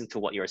listen to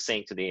what you're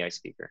saying to the AI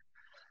speaker.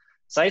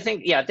 So I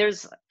think, yeah,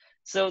 it's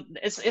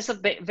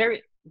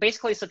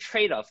basically it's a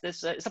trade-off.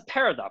 It's a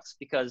paradox,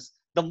 because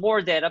the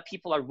more data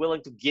people are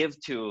willing to give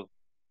to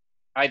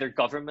either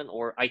government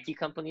or IT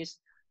companies,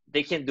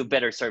 they can do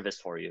better service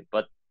for you.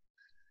 But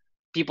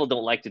people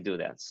don't like to do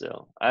that.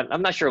 So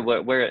I'm not sure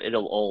where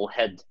it'll all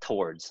head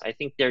towards. I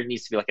think there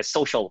needs to be like a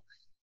social,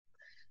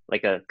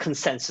 like a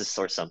consensus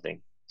or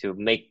something to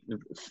make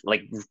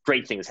like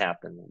great things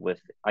happen with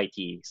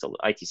IT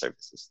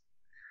services.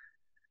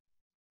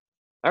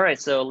 All right,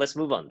 so let's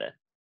move on then.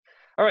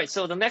 All right,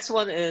 so the next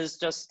one is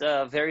just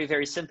a very,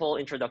 very simple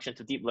introduction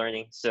to deep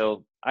learning.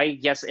 So I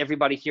guess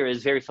everybody here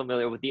is very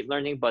familiar with deep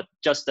learning, but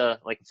just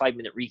like a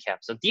 5-minute recap.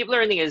 So deep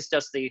learning is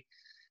just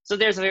so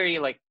there's a very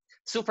like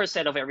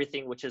superset of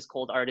everything, which is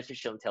called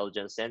artificial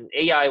intelligence. And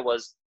AI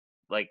was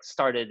like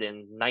started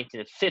in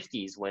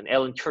 1950s when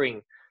Alan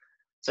Turing,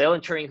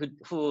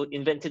 who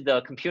invented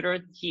the computer,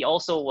 he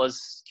also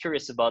was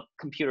curious about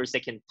computers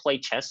that can play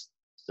chess.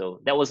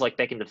 So that was like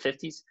back in the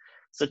 50s.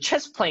 So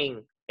chess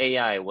playing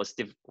AI was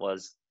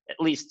at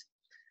least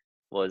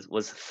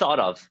was thought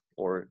of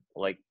or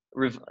like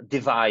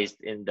devised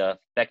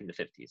back in the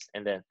 50s,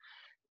 and then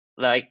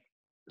like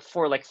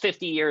for like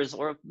 50 years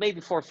or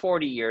maybe for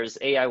 40 years,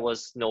 AI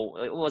was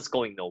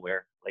going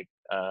nowhere. Like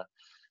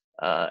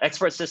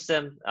expert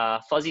system,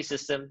 fuzzy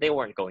system, they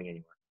weren't going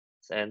anywhere.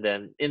 And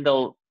then in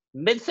the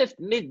mid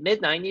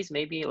 90s,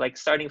 maybe like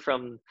starting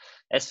from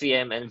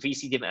SVM and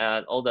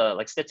VCD, all the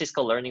like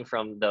statistical learning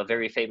from the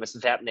very famous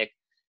Vapnik,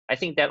 I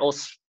think that all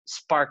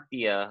sparked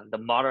the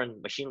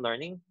modern machine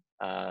learning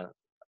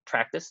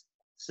practice.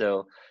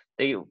 So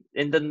they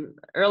in the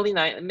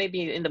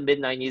maybe in the mid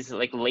 90s,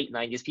 like late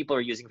 90s, people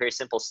are using very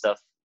simple stuff,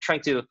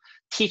 trying to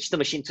teach the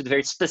machine to do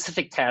very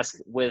specific task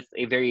with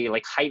a very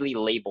like highly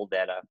labeled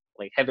data,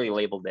 like heavily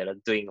labeled data,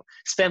 doing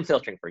spam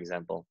filtering, for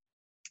example.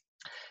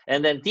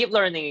 And then deep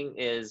learning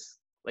is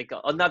like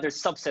another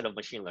subset of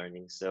machine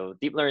learning. So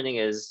deep learning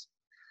is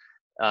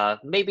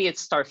maybe it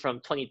starts from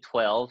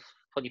 2012,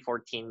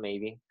 2014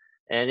 maybe.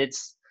 And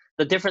it's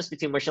the difference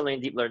between machine learning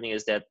and deep learning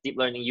is that deep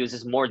learning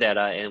uses more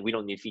data and we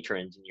don't need feature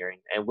engineering.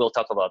 And we'll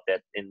talk about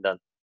that in the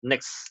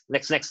next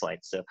slide.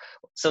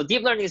 So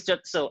deep learning is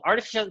just, so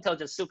artificial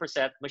intelligence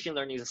superset, machine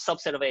learning is a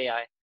subset of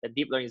AI, and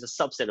deep learning is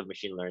a subset of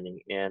machine learning.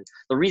 And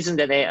the reason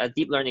that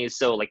deep learning is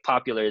so like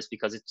popular is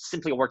because it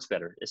simply works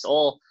better. It's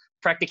all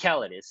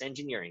practicality, it's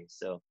engineering.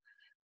 So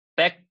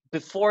back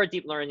before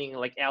deep learning,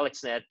 like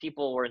AlexNet,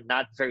 people were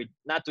not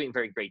doing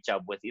very great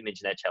job with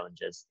ImageNet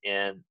challenges.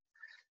 And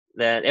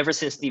then ever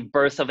since the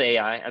birth of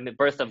AI,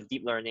 birth of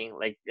deep learning,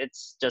 like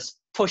it's just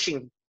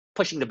pushing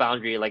the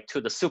boundary like to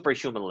the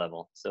superhuman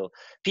level. So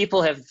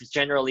people have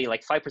generally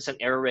like 5%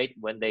 error rate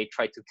when they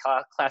try to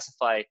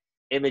classify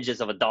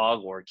images of a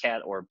dog or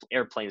cat or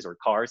airplanes or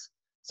cars.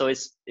 So it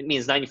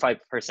means 95%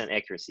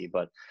 accuracy,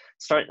 but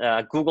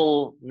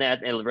Google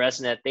Net and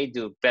ResNet, they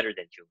do better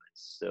than humans.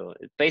 So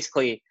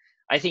basically,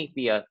 I think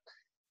the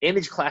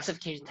image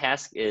classification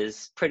task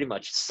is pretty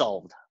much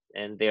solved,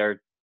 and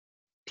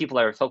people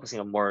are focusing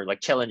on more like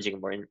challenging,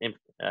 more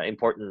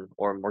important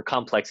or more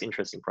complex,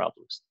 interesting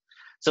problems.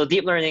 So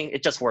deep learning,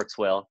 it just works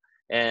well.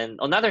 And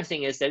another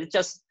thing is that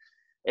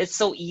it's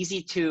so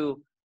easy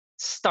to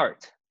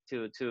start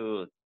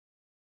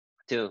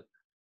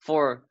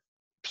for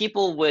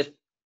people with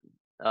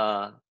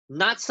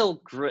not so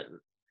great,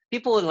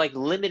 people with like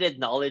limited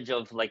knowledge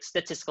of like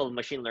statistical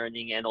machine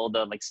learning and all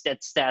the like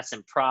stats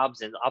and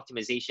probs and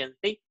optimization.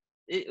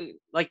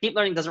 Like deep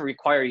learning doesn't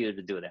require you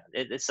to do that.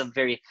 It's a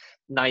very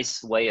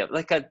nice way of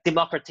like a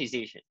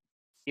democratization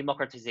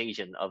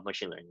of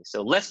machine learning.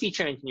 So less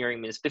feature engineering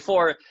means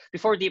before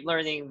deep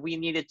learning, we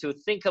needed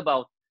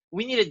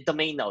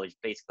domain knowledge,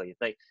 basically.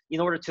 Like in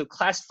order to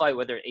classify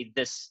whether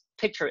this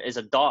picture is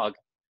a dog,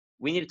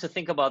 we needed to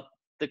think about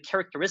the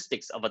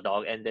characteristics of a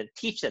dog and then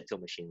teach that to a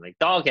machine. Like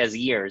dog has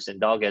ears and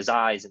dog has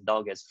eyes and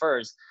dog has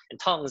furs and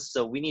tongues.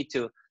 So we need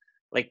to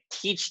like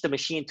teach the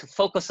machine to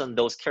focus on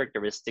those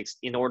characteristics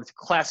in order to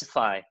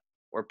classify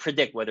or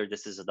predict whether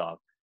this is a dog.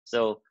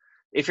 So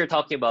if you're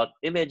talking about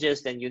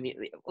images, then you need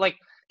like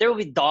there will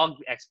be dog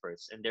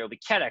experts and there will be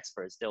cat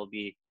experts. There will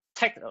be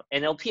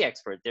NLP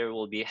experts. There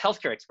will be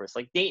healthcare experts.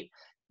 Like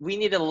we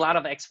needed a lot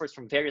of experts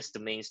from various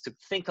domains to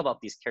think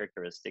about these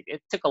characteristics.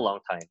 It took a long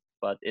time,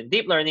 but in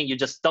deep learning, you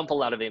just dump a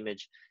lot of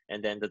image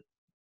and then the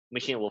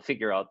machine will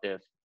figure out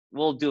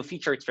we'll do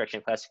feature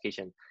extraction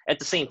classification at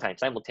the same time,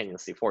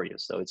 simultaneously for you.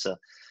 So it's a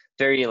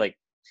very like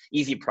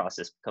easy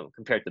process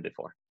compared to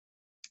before.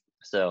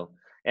 So,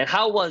 and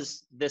how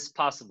was this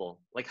possible?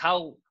 Like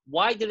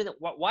why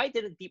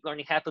didn't deep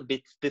learning happen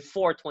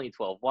before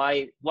 2012?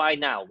 Why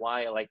now?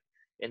 Why like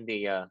in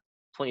the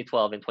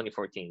 2012 and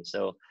 2014?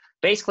 So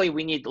basically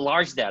we need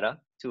large data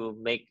to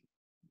make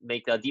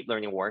deep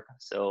learning work.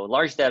 So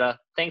large data,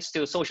 thanks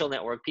to social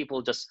network,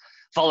 people just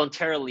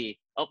voluntarily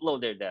upload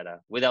their data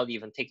without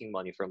even taking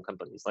money from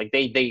companies. Like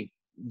they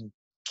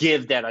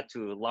give data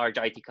to large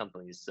IT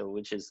companies, so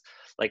which is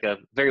like a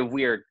very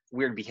weird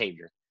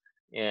behavior.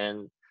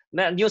 And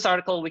news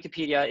article,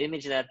 Wikipedia,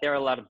 ImageNet, there are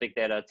a lot of big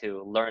data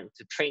to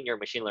train your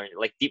machine learning,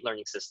 like deep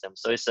learning system.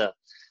 So it's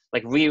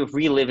like we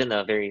live in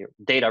a very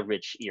data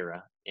rich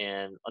era.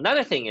 And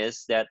another thing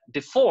is that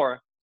before,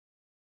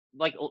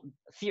 like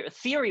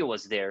theory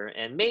was there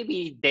and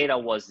maybe data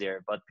was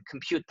there, but the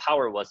compute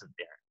power wasn't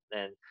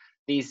there. And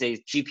these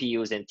days,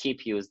 GPUs and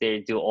TPUs, they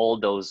do all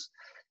those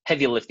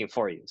heavy lifting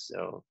for you.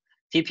 So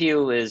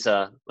TPU is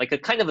like a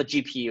kind of a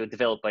GPU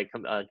developed by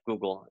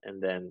Google,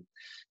 and then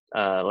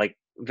like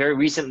very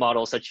recent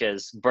models such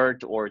as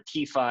BERT or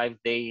T5,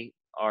 they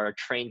are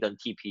trained on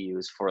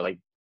TPUs for like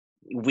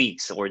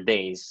weeks or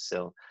days.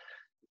 So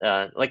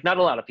like not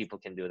a lot of people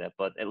can do that,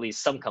 but at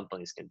least some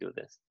companies can do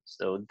this.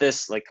 So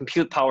this like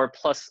compute power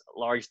plus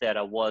large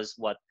data was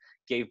what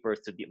gave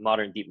birth to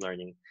modern deep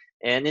learning.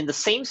 And in the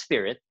same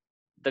spirit,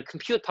 the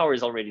compute power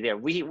is already there.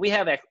 We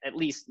have at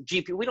least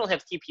GPU. We don't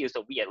have TPUs,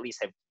 but we at least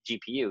have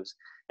GPUs.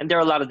 And there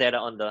are a lot of data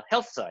on the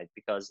health side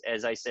because,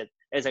 as I said,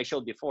 as I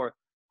showed before,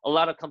 a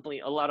lot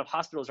of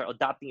hospitals are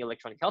adopting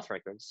electronic health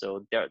records.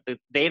 So the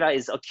data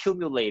is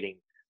accumulating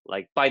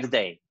like by the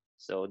day.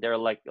 So there are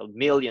like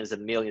millions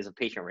and millions of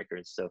patient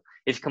records. So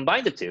if you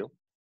combine the two,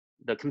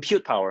 the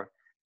compute power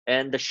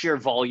and the sheer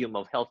volume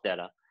of health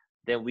data,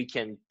 then we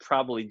can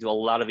probably do a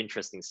lot of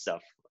interesting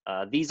stuff.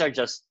 These are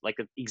just like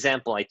an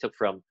example I took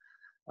from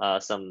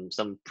some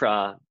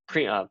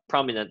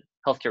prominent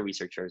healthcare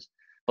researchers.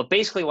 But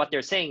basically what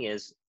they're saying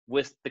is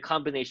with the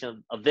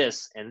combination of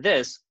this and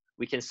this,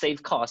 we can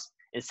save costs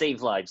and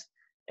save lives.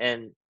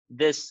 And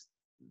this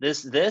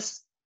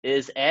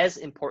is as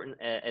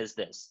important as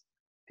this,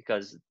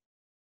 because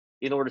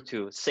in order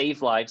to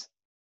save lives,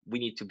 we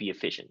need to be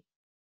efficient.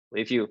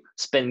 If you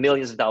spend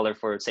millions of dollars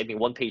for saving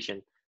one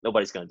patient,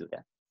 nobody's going to do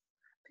that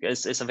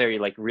because it's a very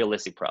like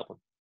realistic problem.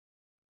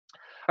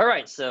 All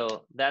right,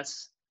 so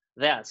that's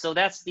that. So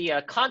that's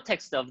the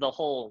context of the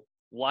whole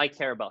why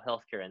care about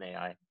healthcare and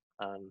AI.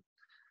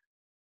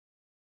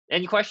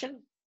 Any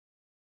question?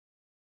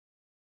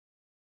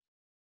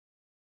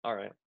 All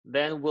right,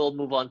 then we'll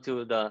move on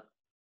to the,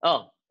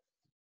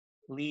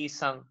 Lee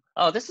Sang.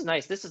 Oh, this is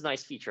nice. This is a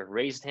nice feature,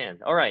 raised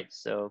hand. All right,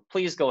 so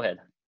please go ahead.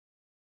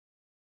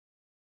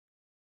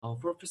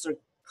 Professor,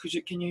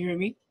 can you hear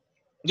me?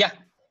 Yeah.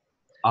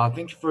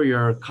 Thank you for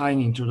your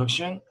kind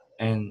introduction.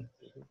 And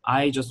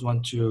I just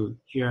want to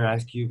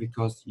ask you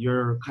because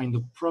you're kind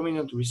of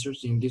prominent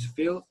research in this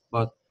field,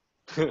 but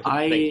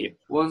I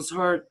once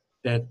heard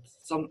that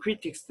some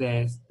critics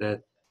says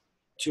that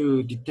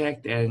to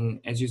detect and,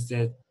 as you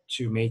said,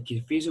 to make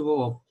it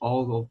feasible of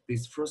all of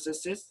these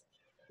processes,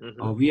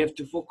 we have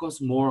to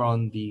focus more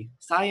on the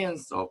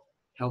science of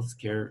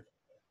healthcare,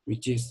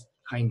 which is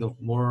kind of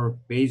more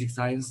basic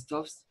science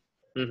stuffs.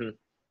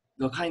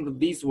 The kind of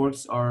these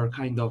works are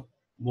kind of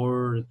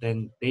more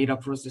than data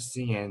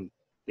processing and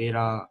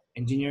data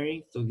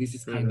engineering. So this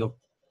is kind of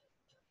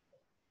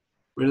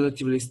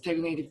relatively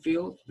stagnated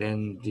field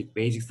than the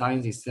basic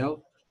science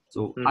itself.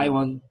 So I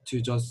want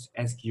to just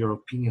ask your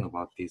opinion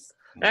about this.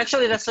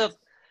 Actually,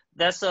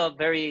 that's a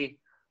very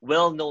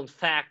well-known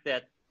fact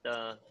that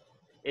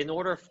in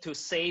order to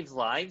save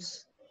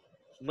lives,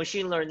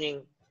 machine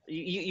learning,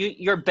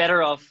 you're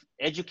better off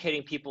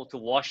educating people to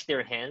wash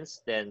their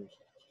hands than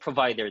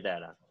provide their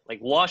data. Like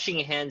washing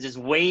hands is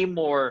way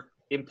more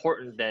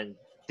important than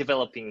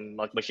developing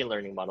like machine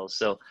learning models.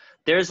 So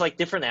there's like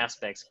different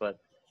aspects, but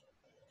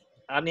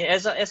I mean,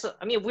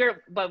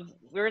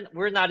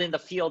 we're not in the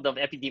field of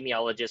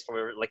epidemiologists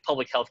or like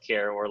public health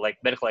care or like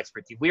medical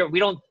expertise. We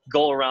don't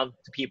go around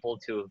to people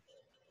to,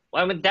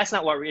 well, I mean, that's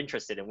not what we're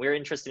interested in. We're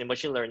interested in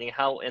machine learning,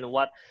 how and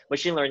what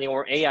machine learning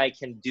or AI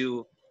can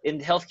do in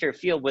the healthcare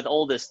field with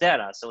all this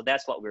data. So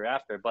that's what we're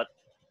after. But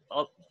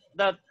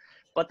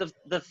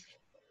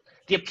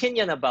the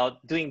opinion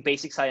about doing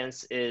basic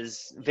science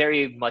is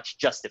very much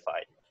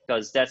justified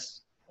because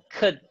that's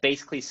could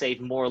basically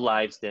save more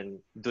lives than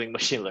doing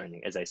machine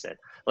learning, as I said.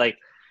 Like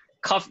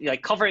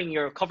covering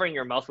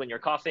your mouth when you're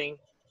coughing,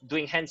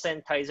 doing hand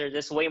sanitizer,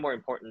 that's way more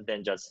important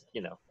than just,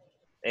 you know,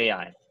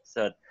 AI.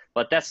 So,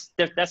 but that's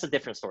a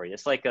different story.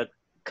 It's like a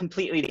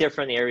completely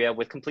different area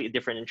with completely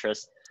different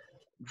interests.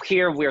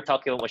 Here we're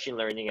talking about machine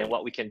learning and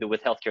what we can do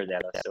with healthcare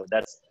data. So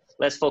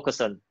let's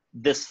focus on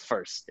this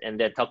first and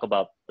then talk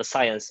about the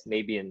science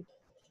maybe in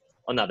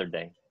another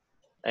day.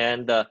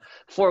 And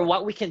for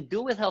what we can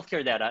do with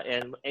healthcare data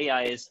and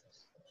AI is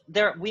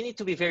we need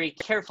to be very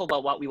careful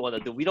about what we want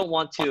to do. We don't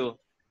want to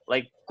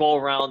like go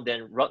around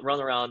and run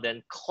around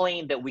and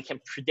claim that we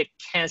can predict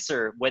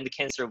cancer, when the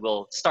cancer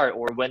will start,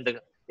 or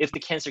if the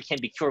cancer can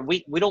be cured.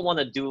 We don't want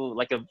to do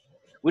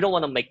we don't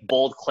want to make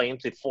bold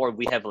claims before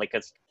we have like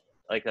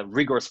a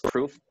rigorous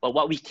proof. But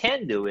what we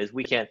can do is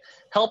we can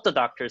help the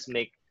doctors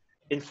make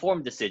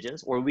informed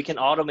decisions, or we can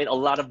automate a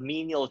lot of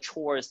menial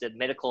chores that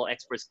medical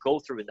experts go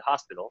through in the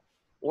hospital,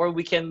 or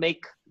we can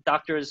make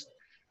doctors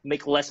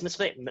make less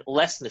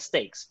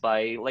mistakes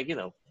by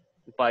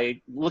by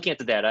looking at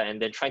the data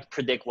and then trying to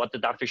predict what the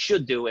doctor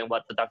should do and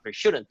what the doctor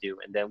shouldn't do,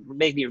 and then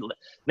maybe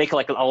make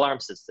like an alarm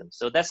system.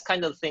 So that's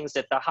kind of the things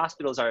that the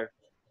hospitals are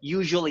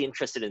usually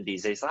interested in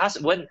these days.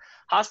 When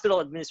hospital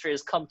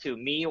administrators come to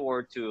me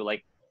or to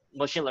like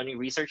machine learning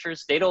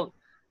researchers, they don't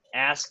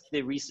ask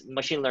the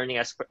machine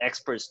learning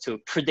experts to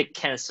predict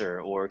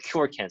cancer or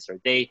cure cancer.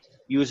 They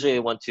usually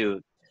want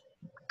to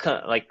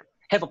like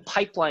have a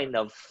pipeline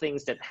of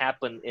things that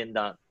happen in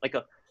the like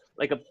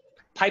a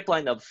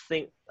pipeline of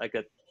like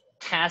a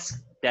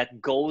task that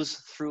goes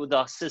through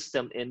the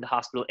system in the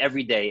hospital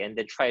every day, and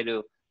then try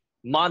to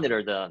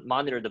monitor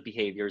the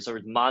behaviors or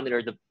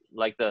monitor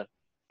the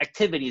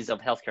activities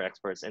of healthcare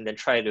experts, and then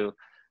try to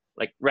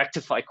like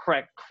rectify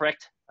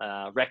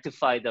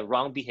the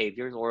wrong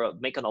behaviors or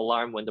make an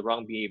alarm when the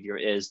wrong behavior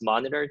is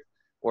monitored.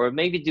 or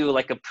maybe do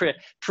like a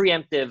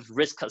preemptive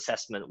risk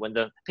assessment when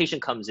the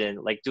patient comes in,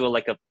 like do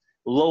like a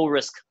low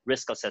risk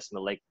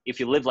assessment. Like if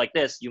you live like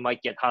this, you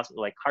might get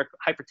like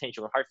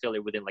hypertension or heart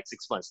failure within like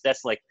 6 months.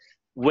 That's like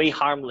way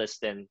harmless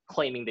than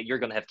claiming that you're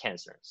going to have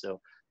cancer. So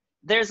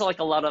there's like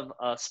a lot of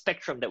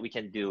spectrum that we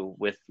can do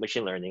with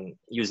machine learning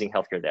using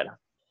healthcare data.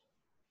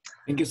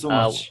 Thank you so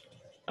much.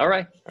 All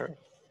right.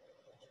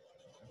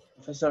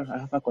 Professor, I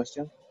have a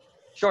question.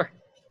 Sure.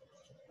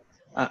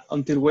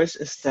 Until what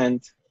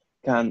extent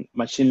can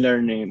machine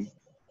learning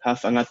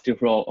have an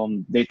active role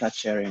on data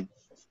sharing?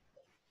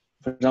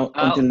 For example,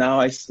 until now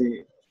I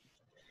see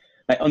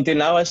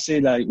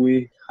that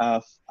we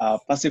have a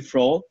passive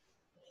role.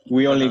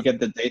 We only get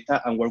the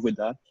data and work with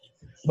that.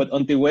 But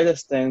until what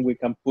extent we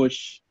can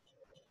push,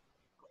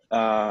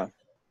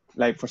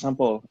 like for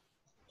example,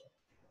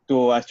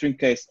 to a extreme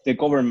case, the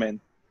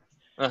government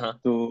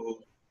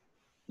to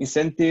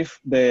incentive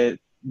the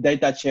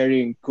data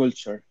sharing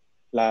culture,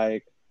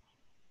 like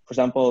for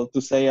example,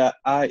 to say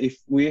if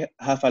we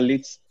have at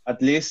least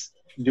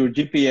your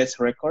GPS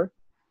record,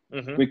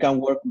 we can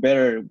work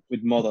better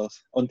with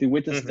models. Until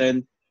which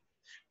extent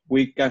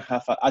we can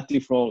have an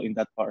active role in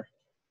that part.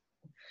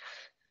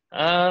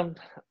 I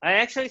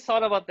actually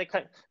thought about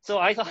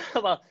I thought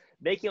about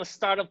making a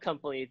startup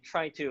company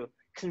trying to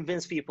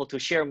convince people to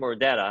share more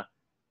data.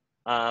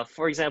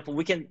 For example,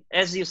 we can,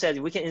 as you said,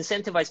 we can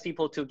incentivize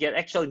people to get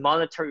actually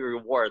monetary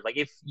reward. Like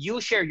if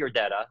you share your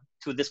data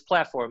to this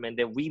platform and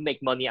then we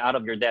make money out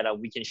of your data,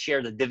 we can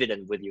share the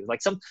dividend with you.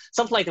 Like something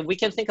like that. We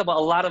can think about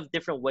a lot of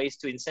different ways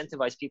to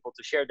incentivize people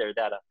to share their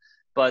data.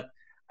 But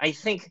I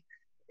think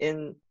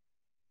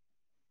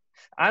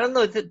I don't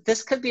know,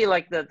 this could be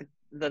like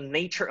the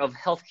nature of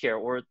healthcare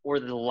or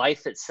the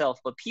life itself,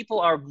 but people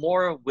are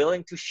more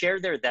willing to share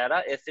their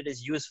data if it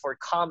is used for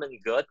common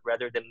good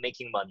rather than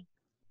making money.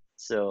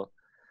 So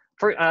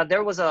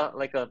there was a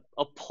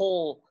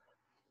poll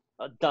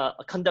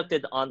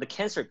conducted on the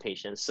cancer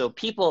patients. So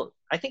people,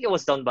 I think it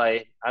was done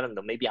by, I don't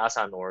know, maybe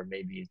Asan or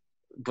maybe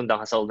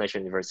Bundang Seoul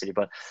National University,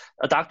 but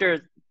a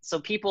doctor, so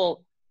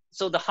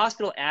the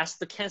hospital asked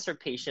the cancer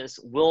patients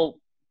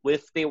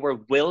if they were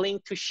willing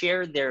to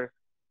share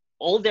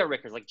all their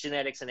records, like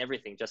genetics and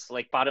everything, just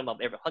like bottom up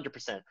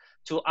 100%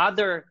 to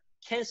other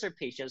cancer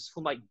patients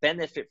who might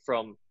benefit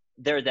from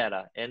their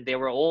data. And they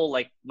were all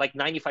like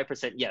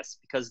 95% yes,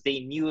 because they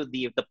knew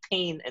the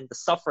pain and the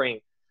suffering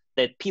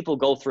that people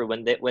go through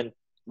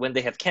when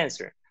they have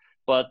cancer.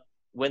 But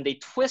when they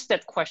twist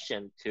that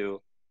question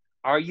to,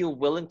 are you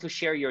willing to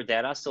share your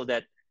data so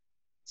that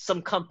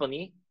some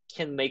company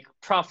can make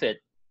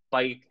profit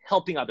by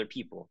helping other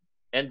people?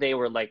 And they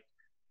were like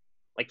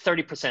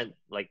 30%,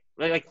 like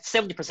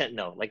 70%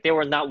 no, like they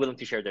were not willing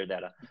to share their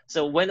data.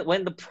 So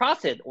when the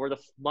profit or the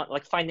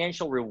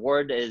financial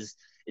reward is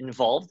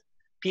involved,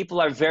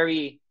 people are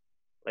very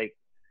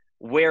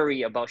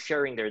wary about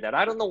sharing their data.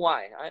 I don't know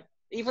why.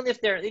 Even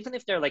if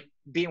they're like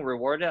being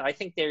rewarded, I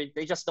think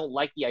they just don't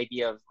like the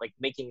idea of like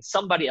making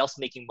somebody else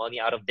making money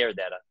out of their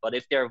data. But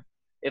if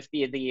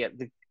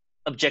the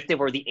objective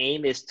or the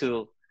aim is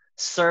to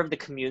serve the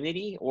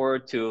community or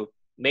to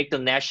make the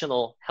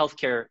national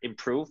healthcare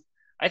improve,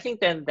 I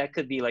think then that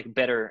could be like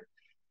better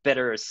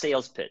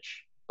sales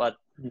pitch. But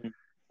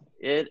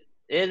it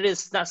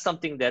is not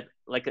something that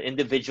like an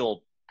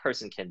individual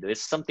person can do.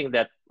 It's something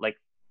that like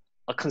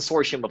a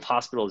consortium of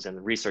hospitals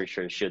and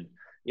researchers should,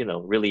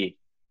 really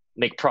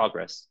make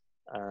progress.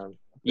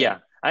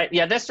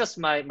 That's just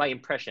my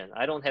impression.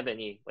 I don't have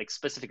any like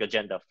specific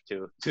agenda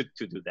to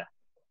do that.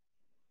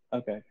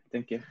 Okay,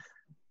 thank you.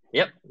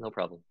 Yep, no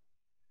problem.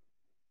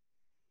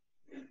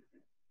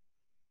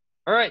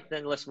 All right,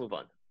 then let's move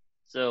on.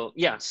 So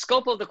yeah,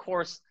 scope of the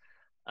course.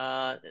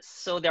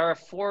 So there are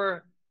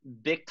 4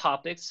 big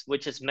topics,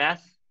 which is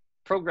math,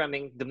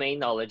 programming, domain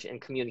knowledge,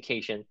 and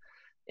communication.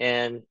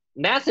 And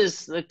math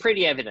is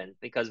pretty evident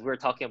because we're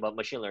talking about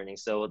machine learning.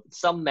 So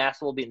some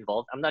math will be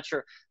involved. I'm not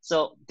sure.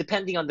 So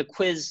depending on the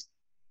quiz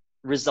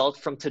result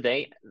from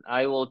today,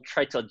 I will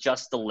try to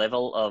adjust the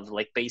level of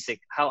like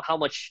how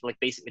much like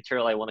basic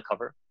material I want to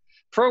cover.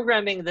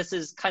 Programming, this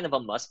is kind of a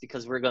must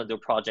because we're going to do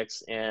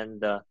projects,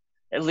 and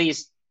at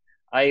least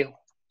I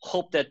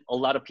hope that a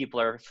lot of people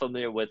are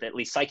familiar with at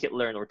least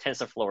scikit-learn or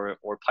TensorFlow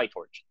or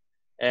PyTorch.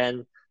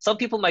 And some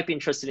people might be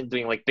interested in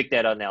doing like big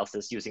data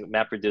analysis using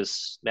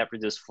MapReduce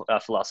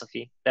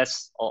philosophy.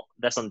 That's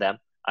on them.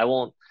 I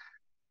won't.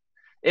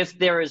 If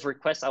there is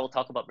requests, I will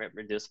talk about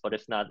MapReduce, but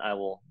if not, I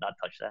will not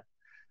touch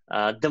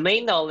that.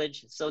 Domain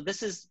knowledge. So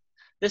this is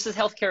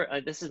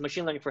healthcare. This is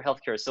machine learning for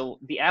healthcare. So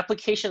the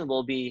application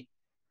will be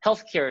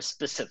healthcare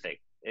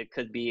specific. It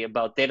could be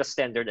about data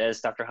standard,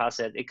 as Dr. Ha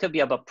said. It could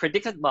be about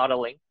predictive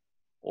modeling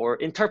or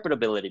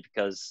interpretability,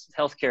 because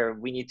healthcare,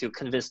 we need to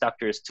convince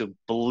doctors to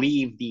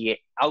believe the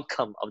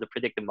outcome of the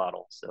predictive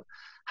model. So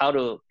how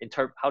to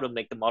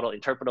make the model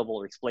interpretable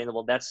or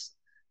explainable, that's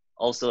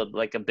also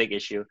like a big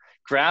issue.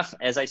 Graph,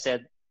 as I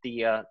said,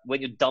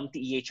 when you dump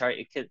the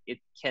EHR, it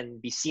can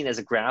be seen as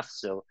a graph.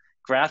 So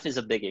graph is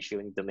a big issue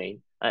in the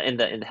domain, in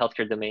the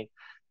healthcare domain.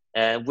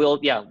 And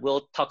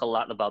we'll talk a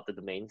lot about the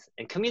domains.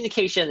 And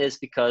communication is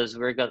because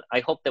I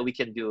hope that we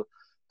can do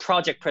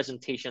project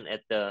presentation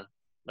at the,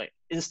 like,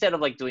 instead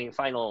of like doing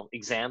final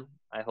exam,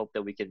 I hope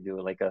that we can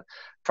do like a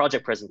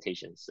project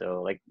presentation.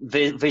 So like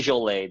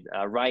visual aid,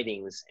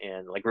 writings,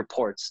 and like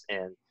reports,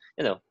 and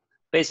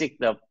basic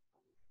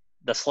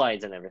the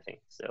slides and everything.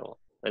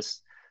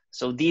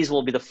 So these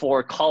will be the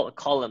four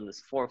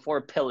columns,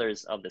 four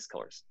pillars of this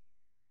course.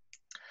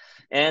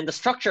 And the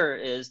structure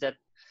is that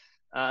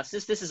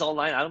since this is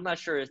online, I'm not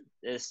sure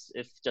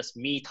if just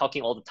me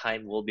talking all the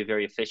time will be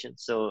very efficient.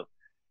 So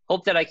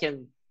hope that I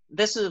can.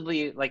 This will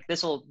be like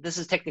this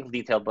is technical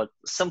detail, but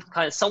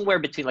somewhere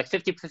between like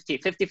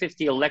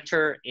 50-50 a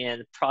lecture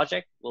and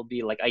project will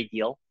be like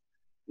ideal.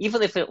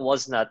 Even if it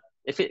was not,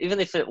 even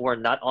if it were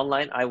not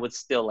online, I would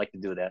still like to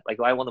do that. Like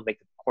I want to make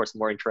the course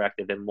more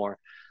interactive and more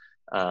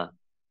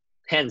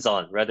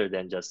hands-on rather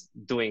than just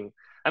doing.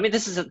 I mean,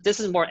 this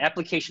is more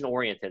application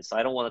oriented, so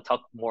I don't want to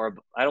talk more.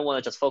 I don't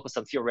want to just focus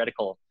on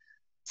theoretical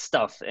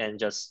stuff and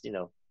just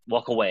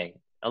walk away.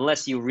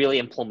 Unless you really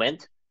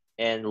implement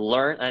and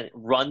learn and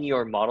run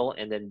your model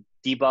and then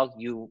debug,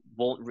 you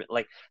won't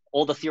like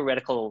all the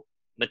theoretical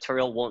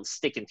material won't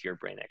stick into your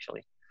brain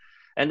actually.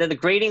 And then the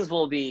gradings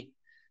will be.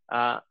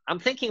 I'm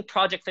thinking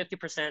project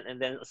 50%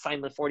 and then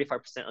assignment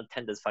 45%,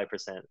 attendance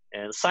 5%,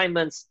 and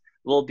assignments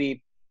will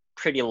be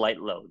pretty light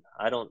load.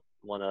 I don't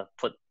want to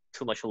put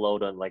too much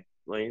load on like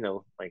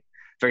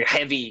very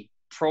heavy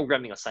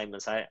programming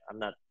assignments. I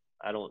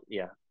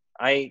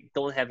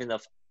don't have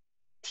enough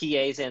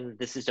TAs, and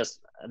this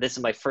is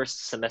my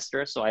first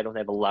semester, so I don't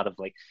have a lot of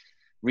like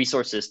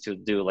resources to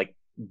do like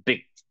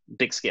big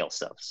scale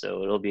stuff.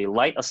 So it'll be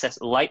light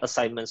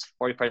assignments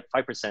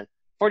 45%,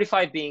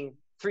 45 being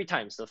 3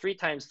 times. So 3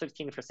 times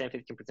 15%,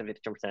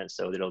 15%.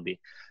 So it'll be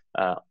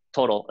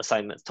total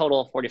assignments,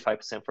 total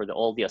 45% for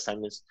all the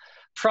assignments.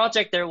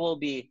 Project, there will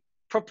be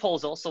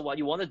proposal. So what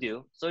you want to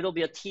do. So it'll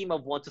be a team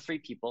of 1 to 3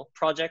 people.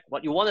 Project,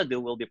 what you want to do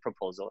will be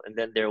proposal. And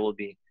then there will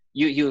be,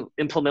 you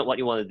implement what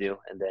you want to do.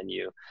 And then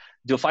you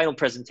do a final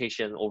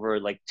presentation over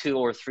like 2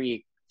 or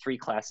 3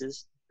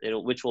 classes,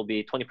 which will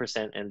be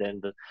 20%. And then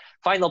the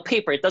final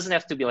paper, it doesn't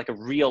have to be like a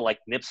real like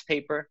NIPS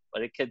paper,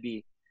 but it could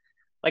be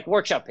like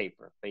workshop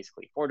paper,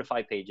 basically 4 to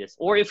 5 pages.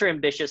 Or if you're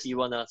ambitious, you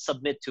want to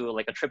submit to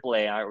like a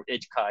AAA or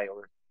IJCAI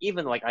or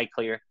even like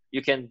iClear,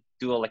 you can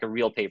do like a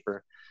real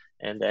paper,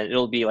 and then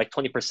it'll be like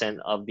 20%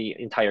 of the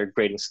entire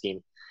grading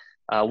scheme.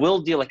 We'll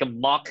do like a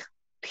mock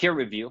peer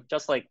review,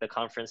 just like the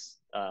conference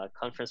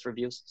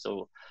reviews.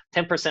 So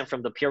 10%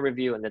 from the peer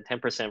review, and then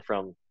 10%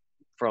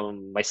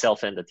 from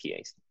myself and the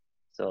TAs.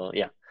 So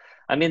yeah,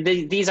 I mean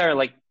these are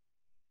like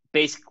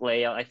basic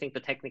layout. I think the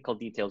technical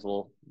details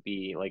will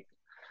be like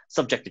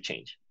subject to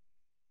change.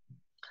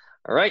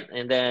 All right,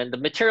 and then the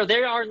material,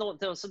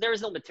 so there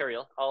is no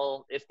material.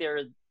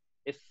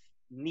 If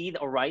need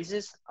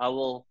arises, I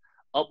will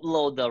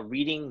upload the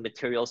reading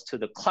materials to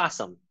the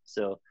Classroom.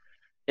 So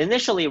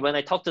initially, when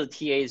I talked to the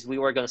TAs, we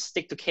were going to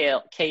stick to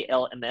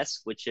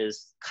KLMS, which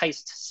is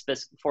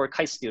KAIST for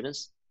KAIST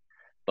students.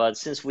 But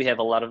since we have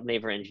a lot of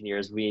naval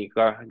engineers, we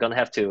are going to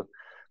have to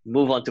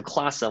move on to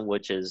Classroom,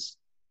 which is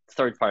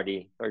third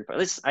party.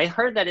 I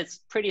heard that it's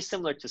pretty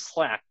similar to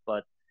Slack,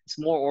 but it's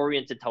more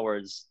oriented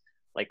towards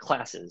like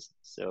classes.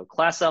 So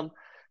Classroom,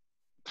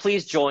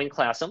 please join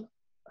Classroom.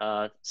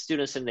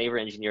 Students and naval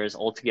engineers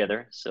all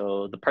together.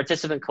 So the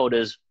participant code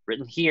is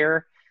written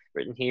here,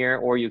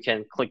 or you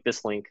can click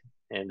this link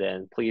and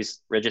then please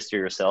register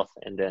yourself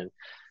and then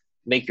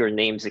make your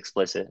names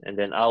explicit. And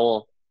then I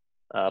will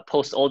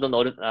post all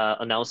the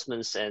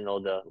announcements and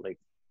all the like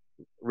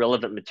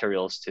relevant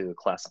materials to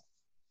Classroom.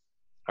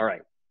 All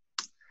right.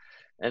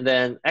 And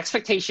then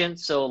expectation.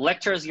 So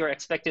lectures you're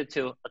expected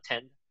to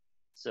attend.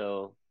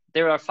 So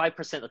there are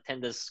 5%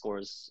 attendance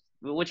scores,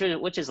 which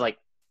is like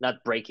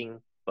not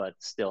breaking, but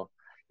still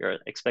you're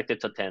expected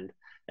to attend.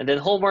 And then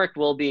homework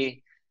will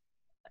be,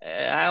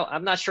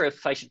 I'm not sure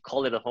if I should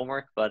call it a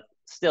homework, but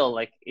still,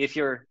 like if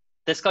your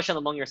discussion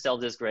among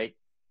yourselves is great,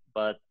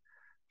 but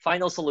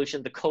final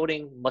solution, the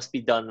coding must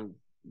be done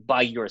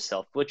by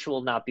yourself, which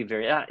will not be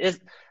very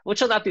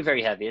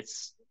heavy.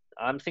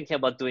 I'm thinking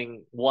about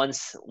doing one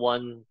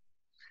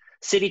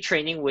city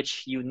training,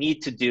 which you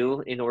need to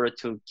do in order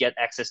to get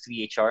access to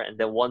EHR, and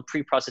then one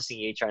pre-processing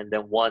EHR, and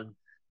then one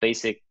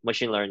basic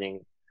machine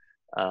learning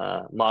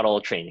model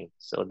training.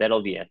 So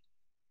that'll be it,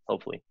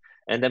 hopefully.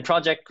 And then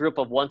project group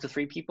of 1 to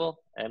 3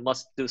 people, and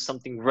must do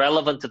something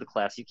relevant to the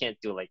class. You can't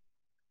do like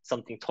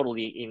something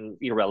totally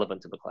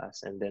irrelevant to the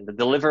class. And then the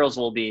deliverables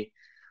will be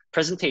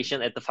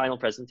presentation at the final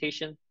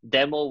presentation.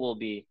 Demo will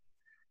be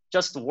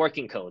just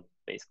working code,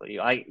 basically.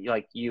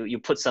 You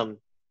put some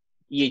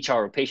EHR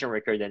or patient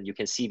record, and you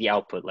can see the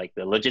output, like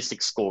the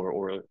logistics score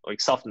or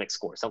softmix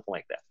score, something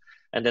like that.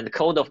 And then the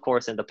code, of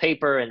course, and the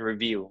paper and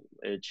review,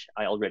 which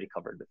I already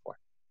covered before.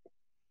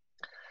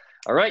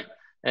 All right,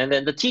 and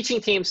then the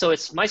teaching team. So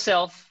it's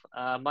myself.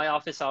 My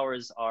office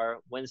hours are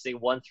Wednesday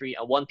 1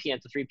 p.m.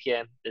 to 3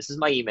 p.m. This is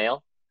my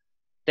email.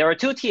 There are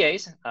 2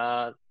 TAs,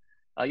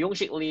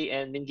 Yongshik Lee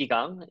and Min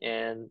Gang.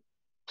 And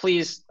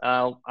please,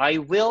 I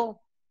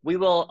will we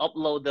will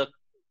upload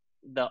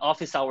the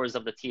office hours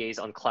of the TAs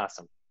on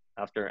Classroom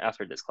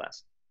after this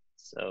class.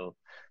 So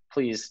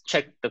please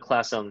check the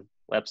Classroom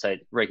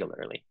website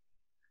regularly.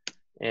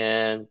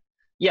 And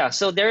yeah,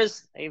 so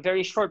there's a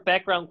very short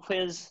background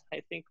quiz.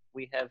 I think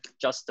we have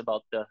just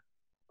about the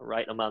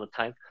right amount of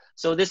time.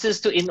 So this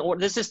is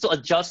to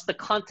adjust the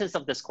contents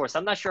of this course.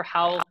 I'm not sure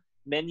how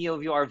many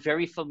of you are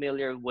very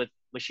familiar with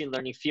machine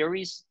learning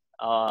theories,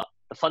 the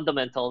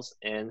fundamentals,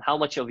 and how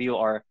much of you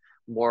are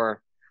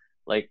more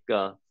like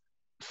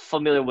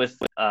familiar with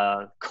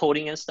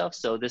coding and stuff.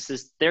 So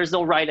there's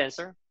no right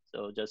answer.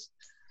 So just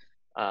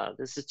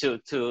this is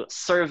to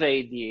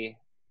survey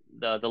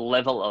the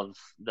level of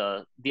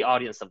the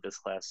audience of this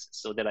class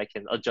so that I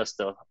can adjust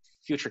the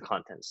future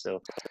content.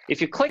 So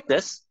if you click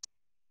this,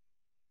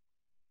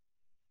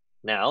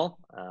 now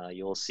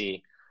you will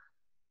see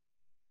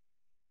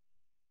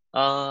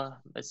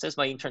it says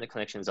my internet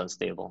connection is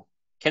unstable.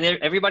 Can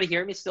everybody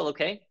hear me still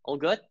okay? All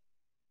good?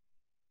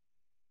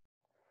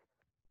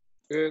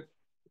 Good.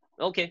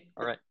 Okay,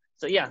 all right.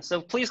 So yeah,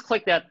 so please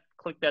click that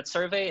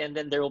survey, and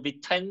then there will be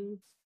 10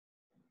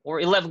 or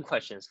 11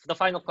 questions. The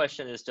final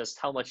question is just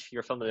how much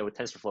you're familiar with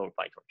TensorFlow or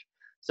PyTorch.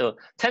 So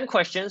 10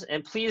 questions,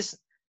 and please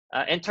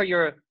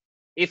enter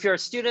if you're a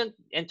student,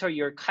 enter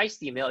your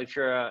KAIST email. If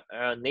you're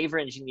a Naver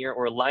engineer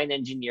or a line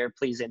engineer,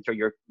 please enter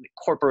your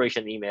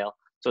corporation email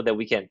so that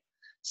we can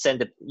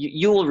send it.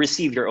 You will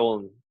receive your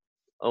own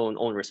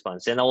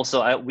response, and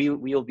also we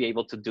will be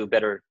able to do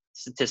better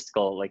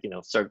statistical, like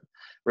sort of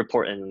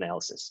report and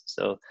analysis.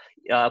 So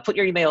put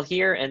your email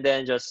here, and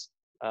then just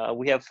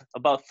we have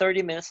about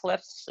 30 minutes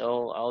left,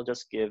 so I'll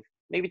just give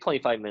maybe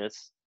 25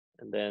 minutes,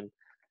 and then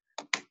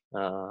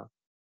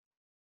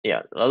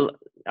yeah,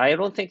 I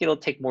don't think it'll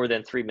take more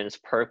than 3 minutes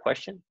per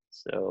question.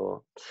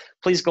 So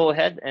please go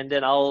ahead, and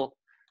then I'll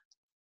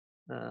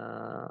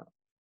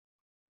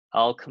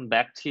come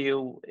back to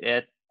you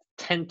at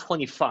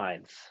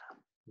 10:25.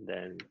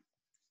 Then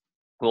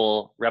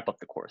we'll wrap up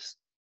the course.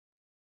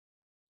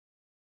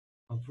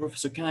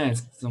 Professor, can I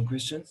ask some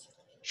questions?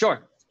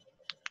 Sure.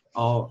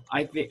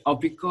 I think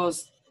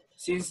because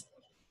since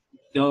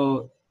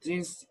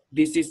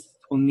this is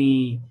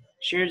only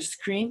shared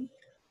screen,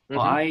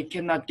 I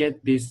cannot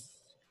get this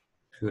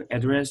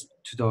address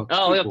to the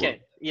keyboard.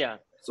 Okay, yeah.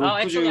 So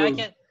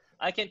actually,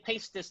 I can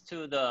paste this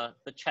to the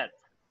chat.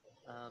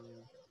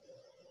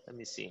 Let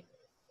me see.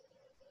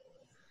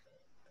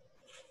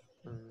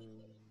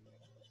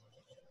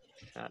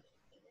 Chat.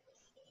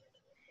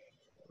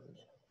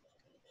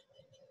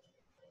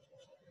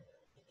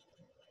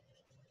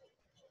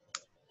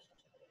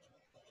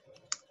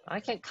 I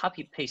can't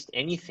copy paste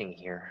anything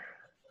here.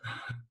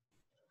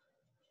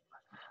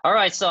 All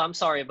right, so I'm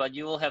sorry, but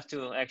you will have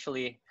to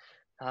actually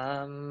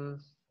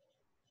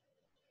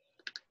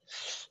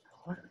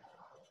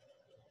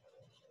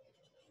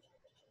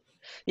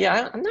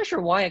yeah, I'm not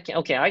sure why I can't.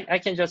 Okay, I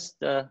can just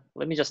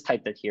let me just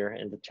type that here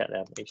in the chat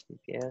app.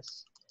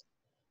 HTTPS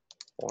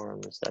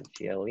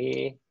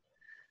forums.gle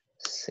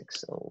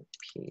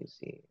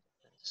 60PZ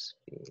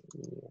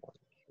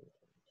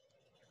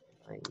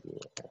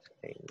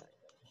SBE1Q9UFA9.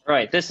 All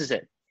right, this is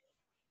it.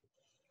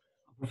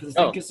 Professor,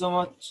 thank you so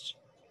much.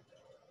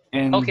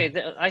 And okay,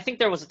 I think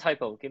there was a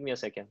typo. Give me a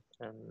second.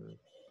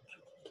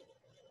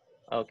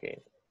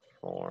 Okay,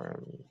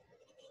 form.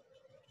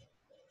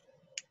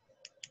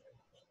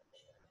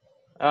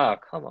 Ah,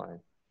 come on.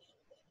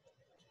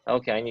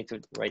 Okay, I need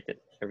to write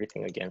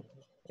everything again.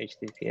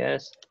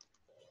 HTTPS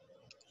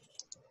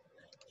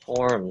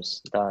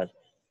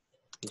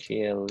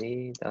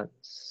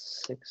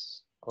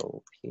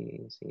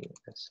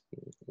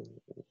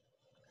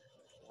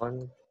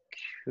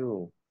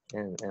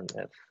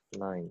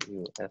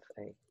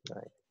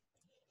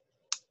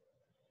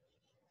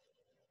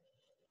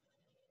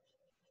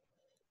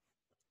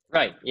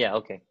Right, yeah,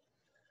 okay.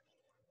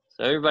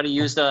 So everybody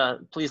use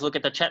please look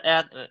at the chat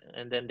app,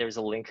 and then there's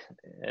a link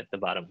at the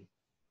bottom.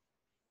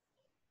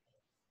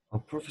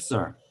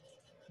 Professor.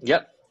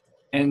 Yep.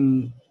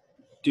 And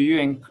do you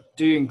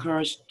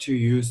encourage to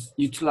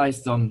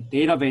utilize some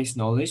database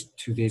knowledge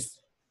to these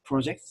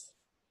projects?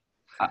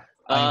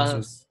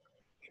 Database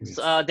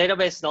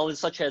knowledge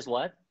such as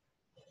what?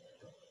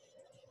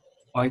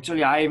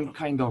 Actually, I'm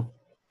kind of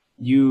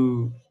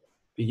new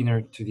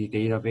beginner to the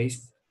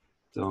database,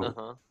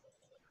 so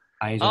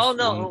I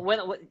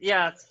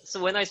just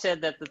so when I said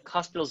that the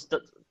hospitals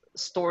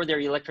store their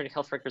electronic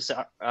health records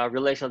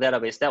relational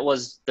database, that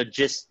was the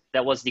gist,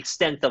 that was the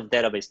extent of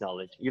database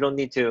knowledge. You don't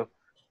need to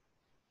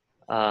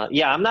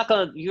I'm not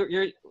gonna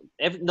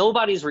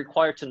nobody's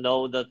required to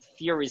know the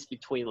theories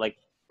between like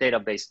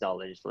database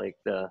knowledge, like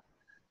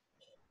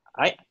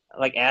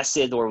like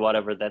ACID or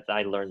whatever that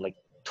I learned like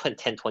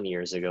 10, 20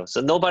 years ago.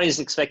 So nobody's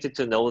expected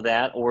to know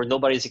that, or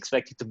nobody's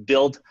expected to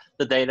build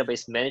the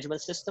database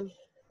management system.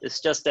 It's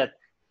just that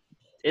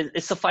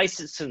it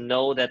suffices to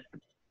know that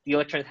the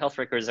electronic health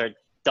records are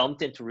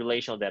dumped into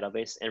relational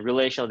database, and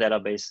relational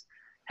database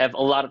have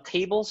a lot of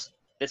tables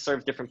that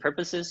serve different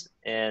purposes.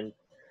 And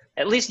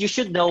at least you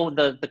should know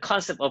the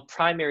concept of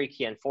primary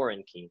key and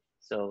foreign key.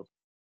 So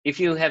if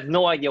you have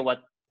no idea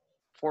what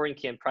foreign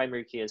key and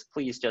primary key is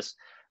please just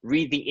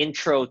read the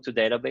intro to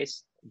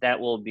database.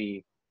 That'll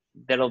be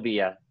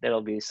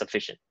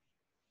sufficient.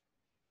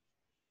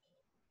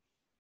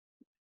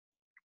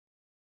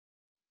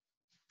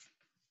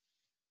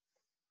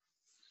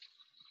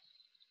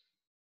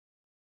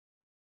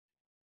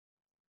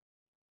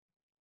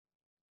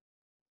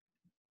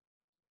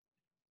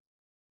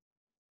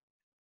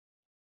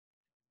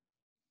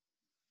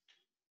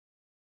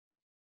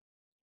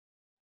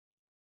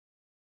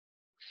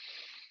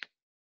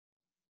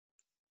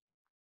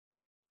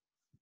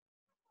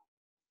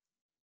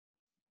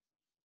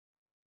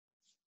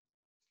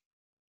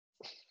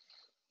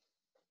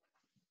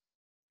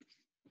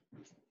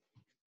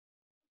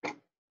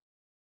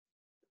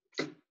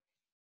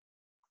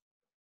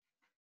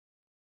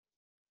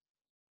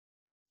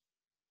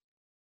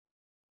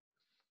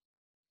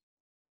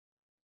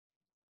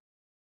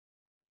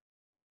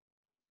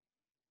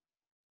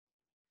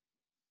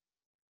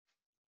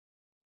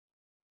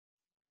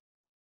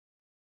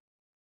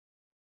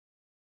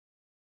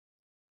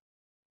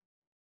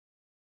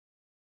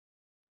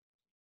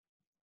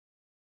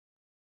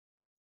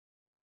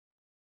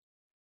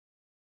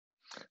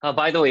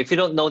 By the way, if you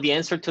don't know the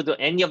answer to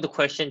any of the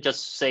question,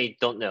 just say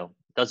don't know.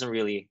 Doesn't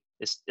really,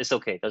 it's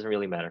okay. Doesn't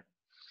really matter.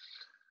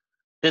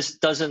 This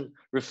doesn't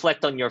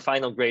reflect on your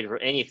final grade or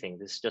anything.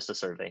 This is just a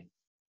survey.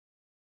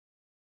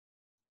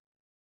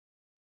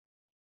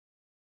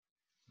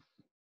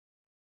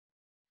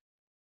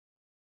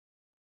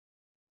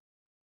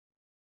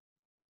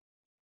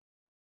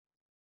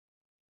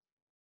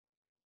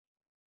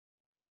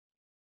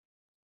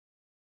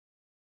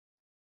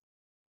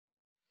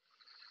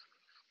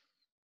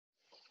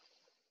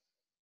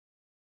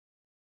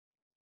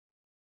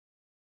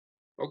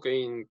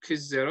 Okay, in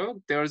quiz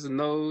 0, there's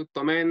no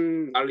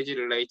domain knowledge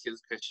related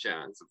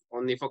questions,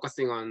 only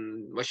focusing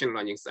on machine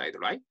learning side,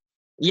 right?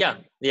 Yeah,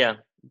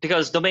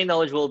 because domain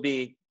knowledge will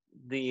be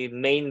the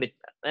main.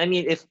 I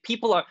mean, if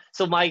people are,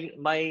 so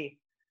my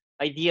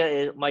idea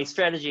is, my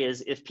strategy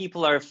is, if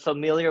people are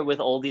familiar with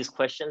all these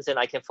questions, then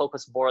I can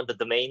focus more on the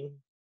domain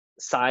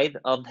side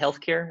of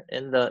healthcare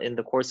in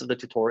the course of the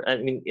tutorial. I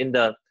mean, in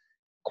the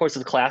course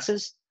of the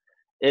classes.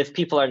 If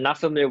people are not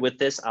familiar with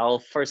this, I'll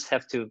first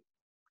have to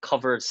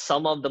cover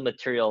some of the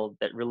material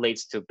that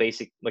relates to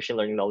basic machine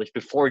learning knowledge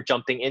before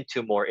jumping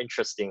into more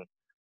interesting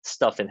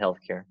stuff in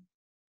healthcare.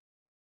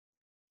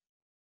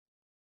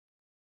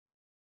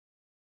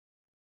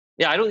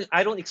 Yeah,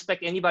 I don't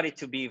expect anybody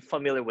to be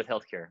familiar with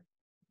healthcare,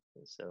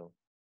 so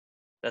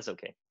that's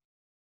okay.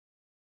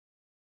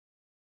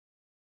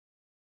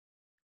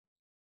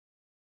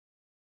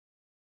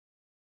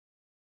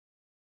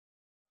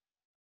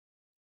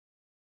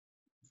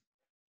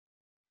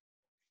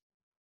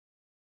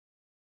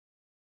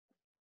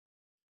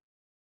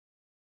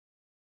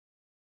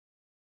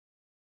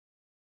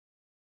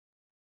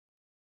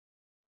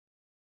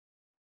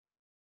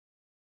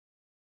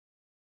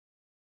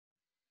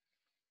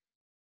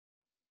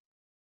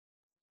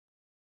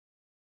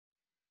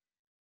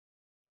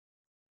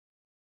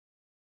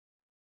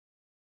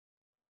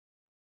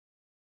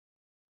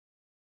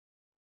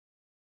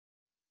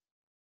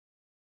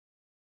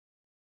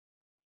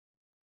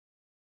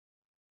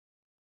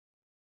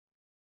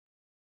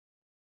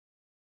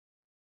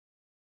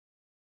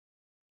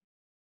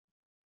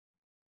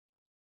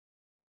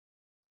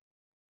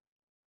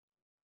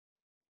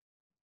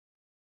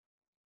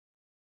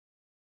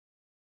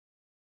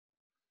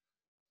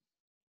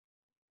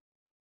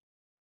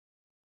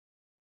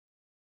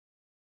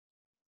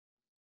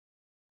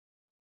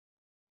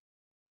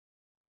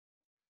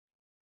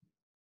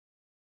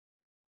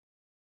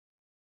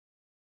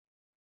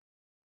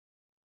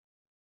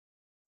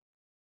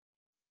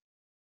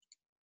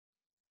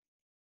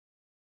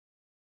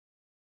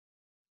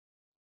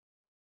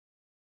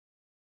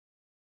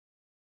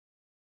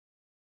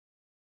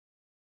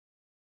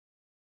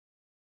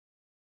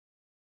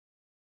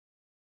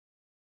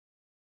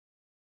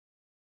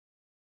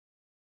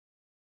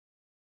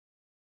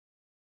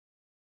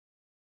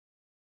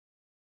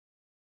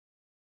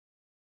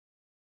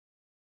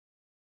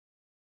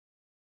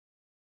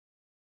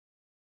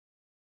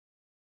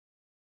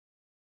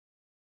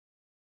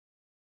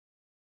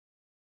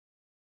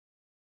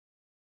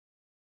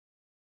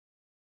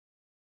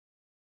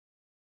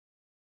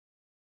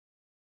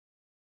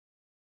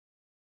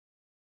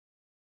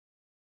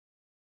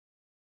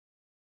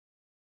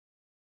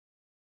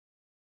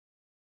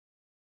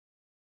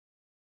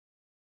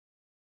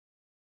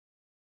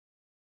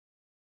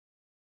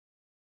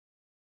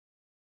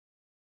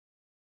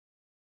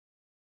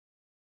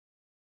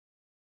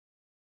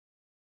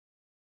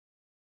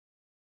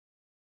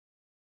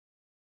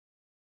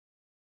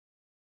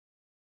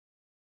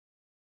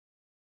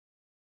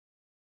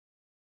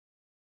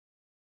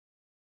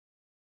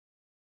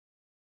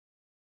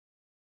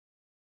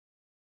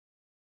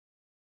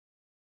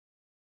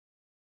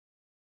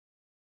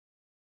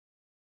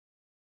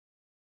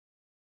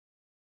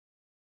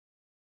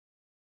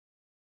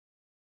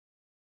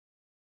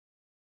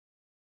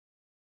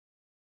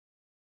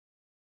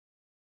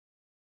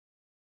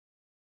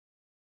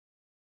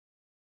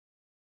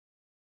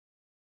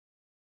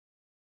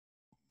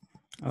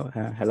 Oh,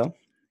 hello.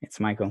 It's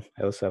Michael.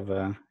 I also have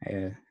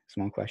a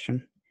small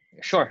question.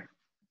 Sure.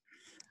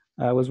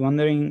 I was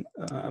wondering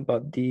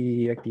about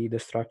the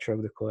structure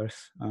of the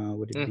course.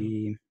 Would it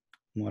be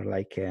more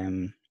like,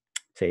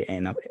 say,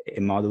 a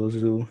model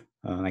zoo,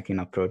 like an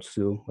approach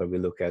zoo, where we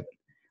look at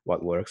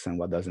what works and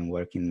what doesn't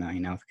work in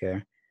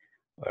healthcare,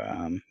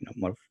 or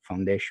more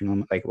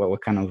foundational, like what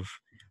kind of,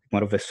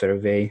 more of a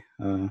survey,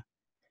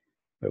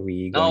 where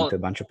we go into a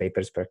bunch of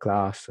papers per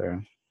class,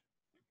 or?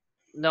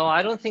 No,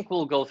 I don't think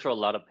we'll go through a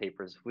lot of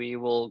papers. We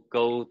will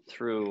go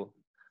through,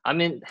 I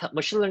mean,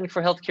 machine learning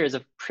for healthcare is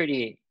a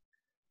pretty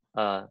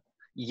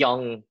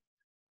young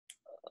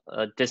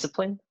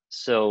discipline.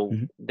 So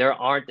there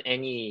aren't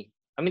any,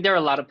 I mean, there are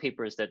a lot of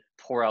papers that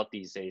pour out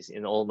these days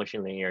in all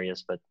machine learning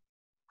areas, but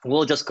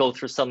we'll just go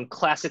through some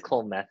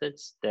classical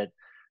methods that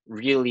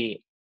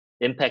really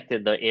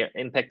impacted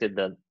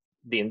the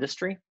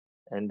industry,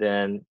 and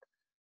then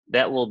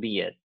that will be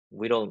it.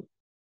 We don't,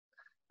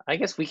 I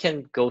guess we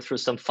can go through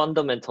some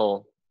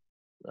fundamental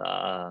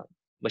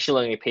machine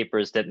learning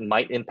papers that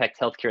might impact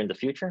healthcare in the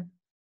future,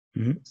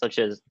 such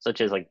as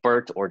like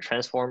BERT or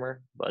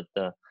Transformer, but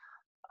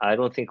I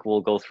don't think we'll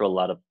go through a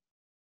lot of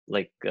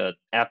like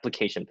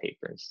application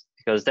papers,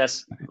 because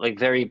that's like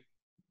very,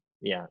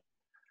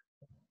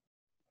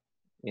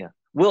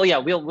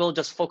 we'll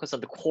just focus on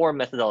the core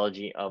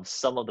methodology of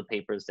some of the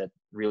papers that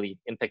really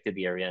impacted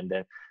the area, and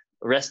then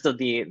the rest of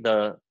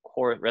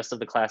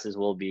the classes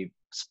will be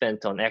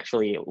spent on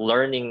actually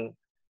learning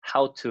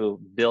how to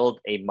build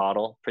a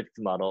model,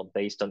 predictive model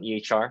based on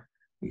EHR.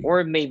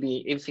 Or maybe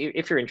if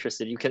you're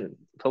interested, you can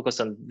focus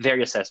on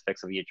various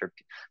aspects of EHR.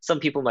 Some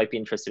people might be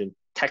interested in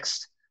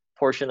text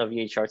portion of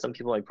EHR. Some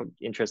people might be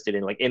interested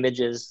in like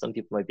images. Some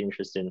people might be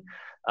interested in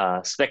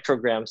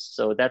spectrograms.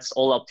 So that's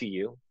all up to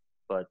you.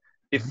 But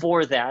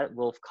before that,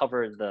 we'll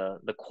cover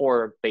the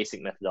core basic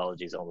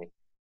methodologies only.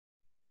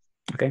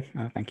 Okay,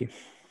 thank you.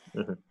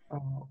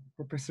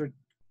 Professor,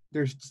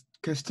 there's a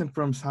question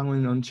from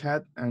someone on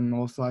chat, and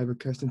also I have a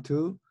question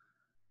too.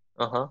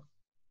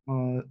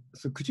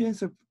 So could you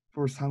answer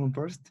for someone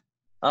first?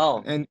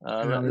 Oh, and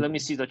let me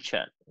see the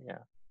chat. Yeah.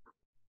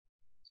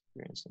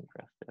 Experience in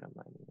graph data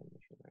mining and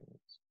machine learning.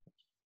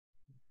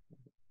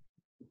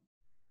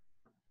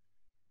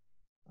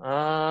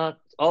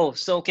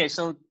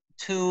 So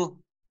to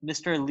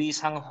Mr. Lee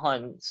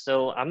Sang-hwan.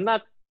 So I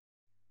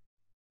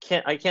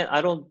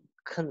don't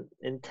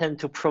intend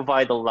to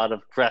provide a lot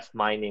of graph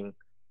mining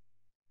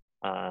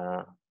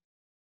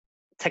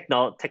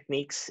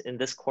techniques in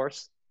this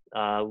course.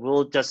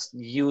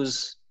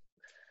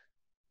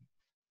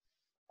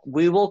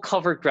 We will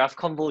cover graph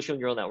convolutional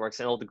neural networks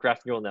and all the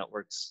graph neural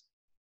networks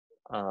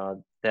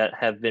that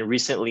have been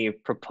recently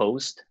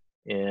proposed,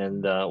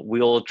 and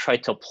we'll try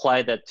to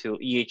apply that to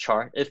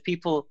EHR.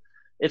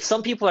 If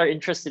some people are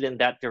interested in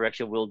that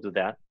direction, we'll do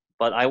that.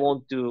 But I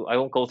won't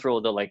go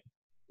through the like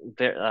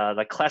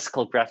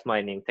classical graph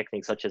mining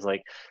techniques, such as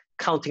like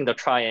counting the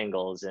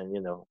triangles and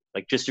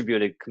like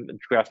distributed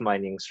graph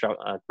mining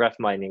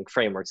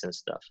frameworks and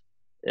stuff.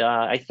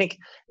 I think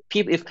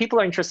if people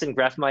are interested in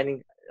graph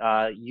mining,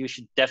 you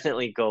should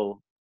definitely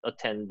go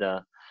attend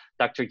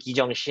Dr.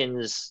 Gi-jung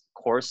Shin's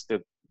course,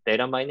 the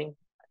data mining.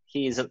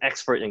 He is an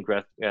expert in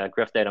graph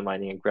data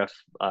mining and graph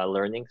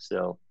learning.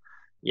 So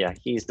yeah,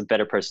 he's the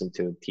better person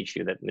to teach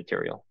you that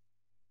material.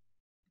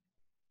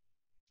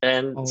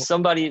 And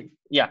somebody,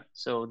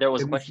 so there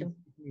was a question.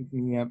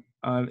 Yeah,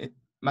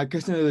 my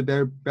question is a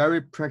very, very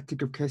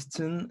practical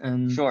question,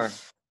 and sure.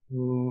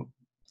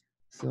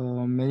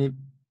 So many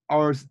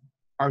our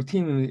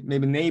team,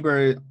 maybe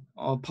neighbor,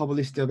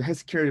 published a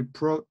healthcare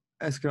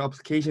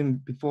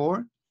application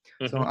before.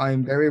 So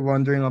I'm very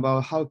wondering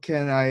about how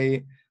can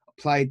I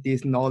apply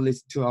this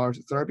knowledge to our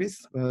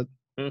service. But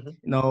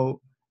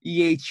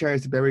EHR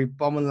is very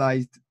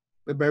formalized,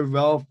 very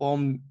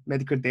well-formed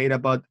medical data,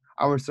 but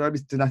our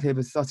service do not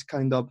have such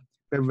kind of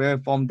very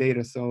well-formed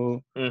data.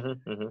 So is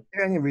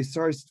there any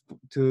research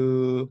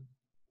to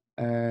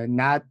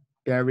not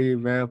very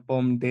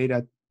well-formed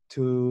data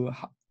to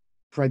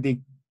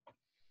predict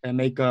and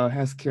make a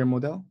healthcare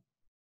model?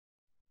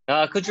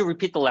 Could you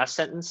repeat the last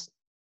sentence?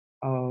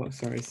 Oh,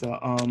 sorry.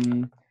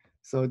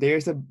 So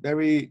there's a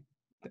very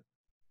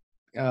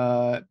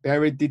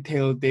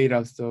detailed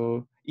data.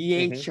 So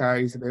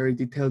EHR is very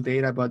detailed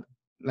data, but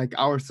like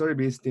our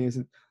service, there's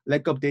a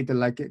lack of data,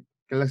 like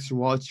Galaxy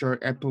Watch or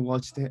Apple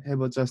Watch. They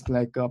have just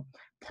like a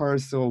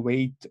pulse or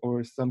weight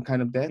or some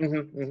kind of that.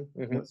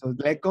 So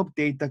lack of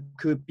data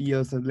could be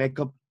also lack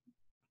of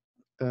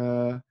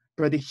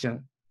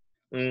prediction.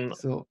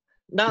 So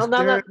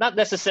not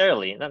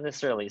necessarily.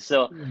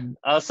 So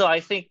so I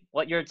think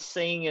what you're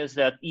saying is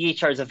that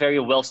EHR is a very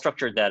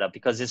well-structured data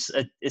because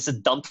it's a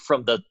dump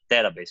from the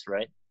database,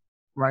 right?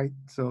 Right.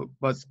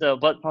 But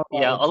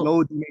yeah,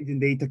 low dimension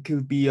data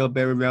could be a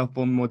very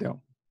well-formed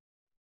model.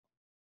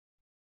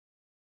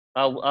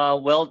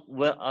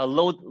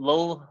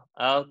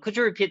 Could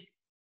you repeat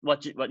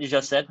what you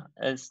just said?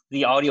 As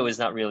the audio is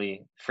not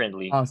really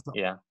friendly.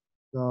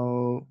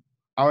 So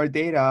our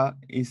data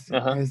has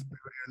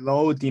very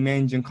low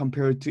dimension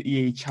compared to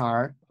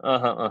EHR.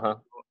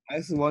 I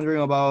was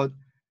wondering about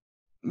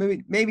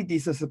maybe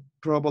this is a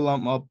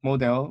problem of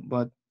model,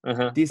 but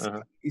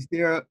is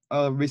there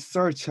a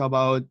research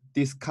about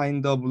this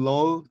kind of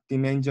low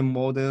dimension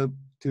model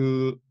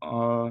to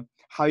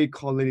high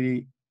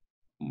quality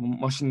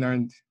machine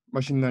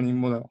learning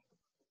model?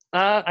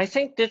 I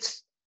think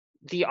that's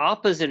the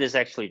opposite is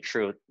actually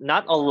true.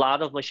 Not a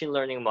lot of machine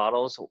learning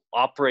models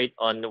operate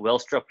on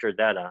well-structured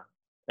data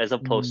as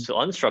opposed to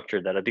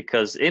unstructured data,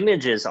 because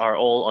images are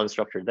all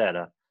unstructured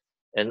data,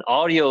 and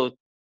audio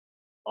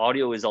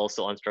is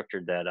also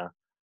unstructured data.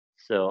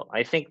 So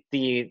I think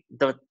the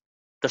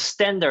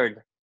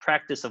standard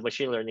practice of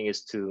machine learning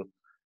is to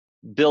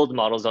build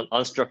models on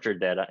unstructured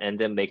data and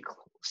then make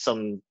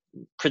some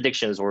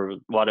predictions or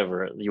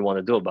whatever you want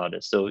to do about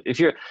it. So if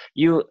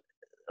you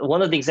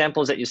one of the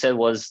examples that you said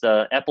was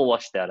the Apple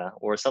Watch data,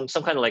 or some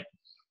kind of like,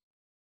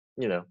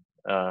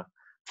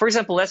 for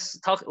example,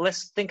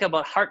 let's think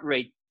about heart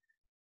rate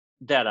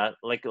data,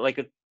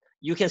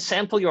 you can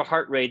sample your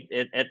heart rate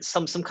at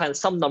some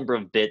number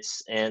of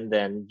bits, and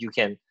then you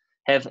can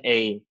have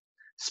a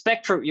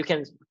spectrum. You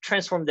can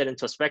transform that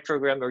into a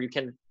spectrogram, or you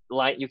can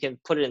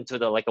put it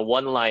into like a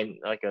one line,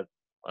 like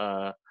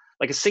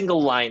a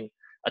single line,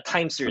 a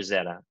time series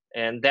data,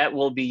 and that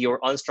will be your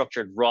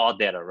unstructured raw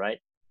data,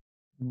 right?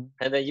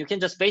 And then you can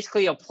just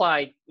basically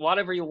apply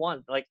whatever you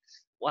want. Like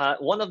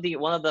one of the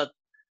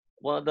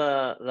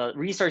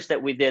research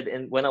that we did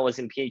when I was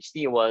in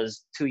PhD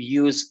was to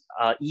use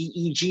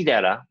EEG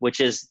data, which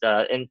is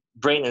in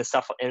brain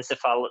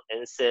encephalo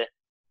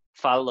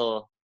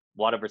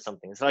whatever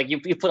something. So like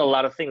you put a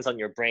lot of things on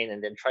your brain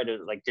and then try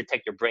to like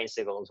detect your brain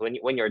signals when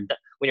you're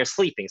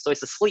sleeping. So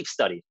it's a sleep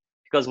study,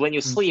 because when you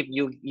sleep,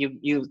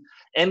 you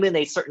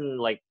emanate certain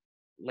like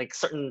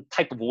certain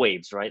type of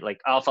waves, right? Like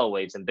alpha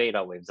waves and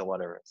beta waves or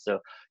whatever. So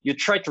you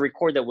try to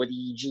record that with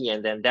EEG,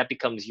 and then that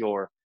becomes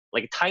your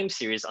like time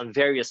series on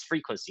various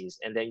frequencies,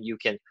 and then you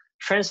can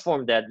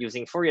transform that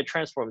using Fourier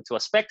transform to a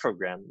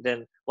spectrogram.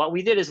 Then what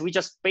we did is we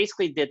just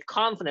basically did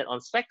convolutional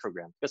on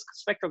spectrogram, because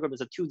spectrogram is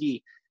a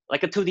 2D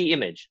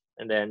image,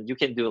 and then you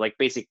can do like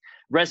basic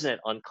resonant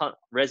on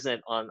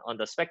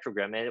the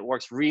spectrogram, and it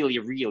works really,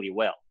 really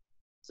well.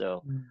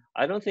 So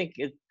I think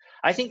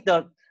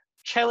the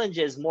challenge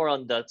is more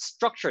on the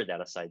structured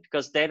data side,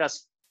 because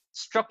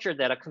structured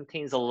data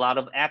contains a lot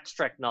of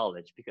abstract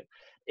knowledge, because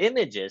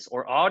images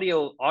or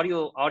audio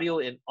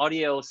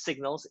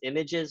signals,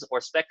 images or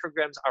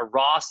spectrograms are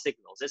raw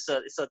signals. It's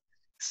a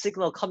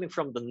signal coming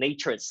from the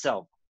nature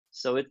itself.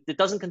 So it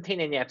doesn't contain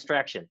any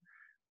abstraction.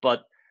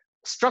 But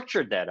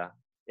structured data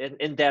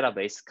in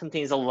database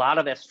contains a lot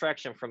of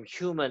abstraction from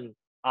human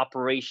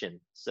operation.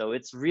 So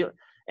it's real.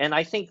 And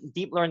I think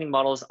deep learning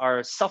models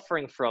are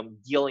suffering from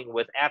dealing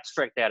with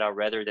abstract data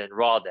rather than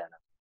raw data.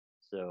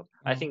 So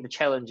I think the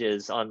challenge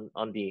is on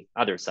the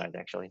other side,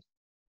 actually.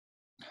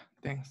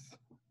 Thanks.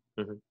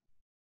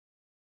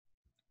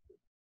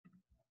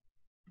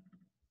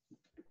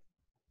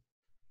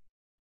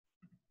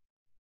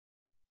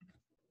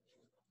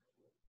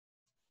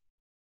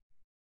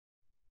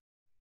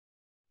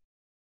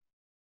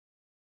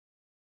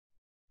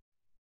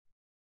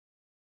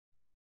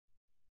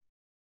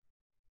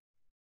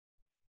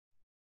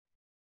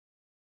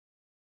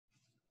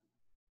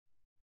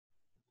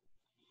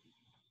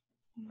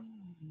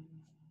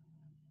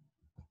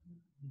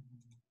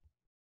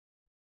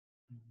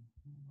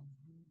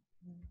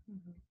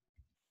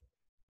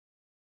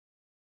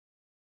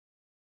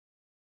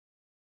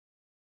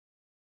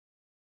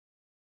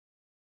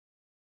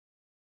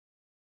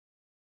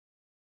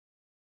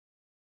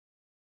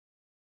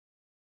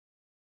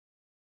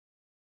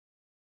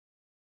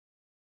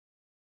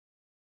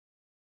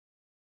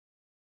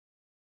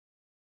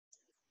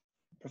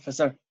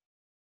 Professor.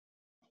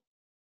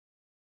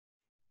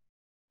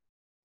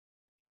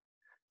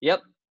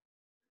 Yep.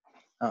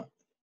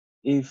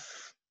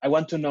 If I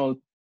want to know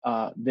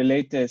the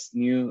latest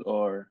news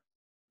or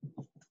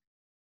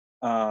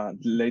the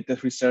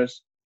latest research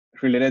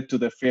related to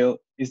the field,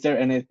 is there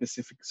any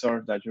specific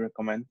source that you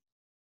recommend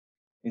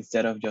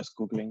instead of just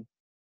Googling?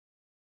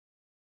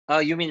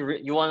 You mean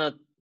you want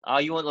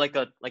like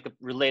a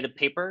related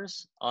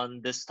papers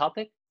on this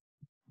topic?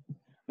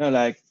 No,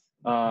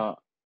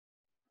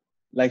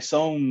 like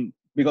some,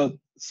 because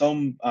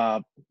some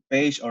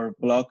page or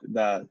blog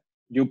that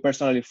you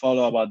personally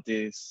follow about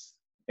this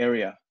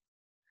area.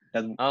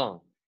 Is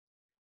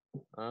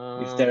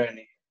there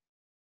any?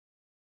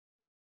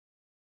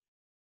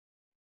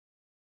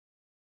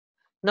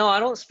 No, I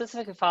don't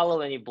specifically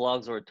follow any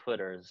blogs or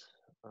Twitters.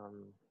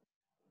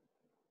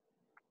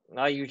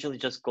 I usually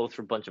just go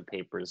through a bunch of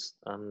papers.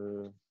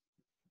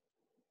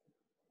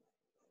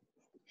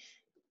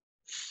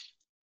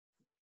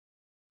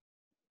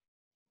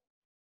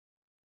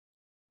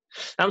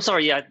 I'm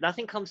sorry, yeah,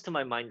 nothing comes to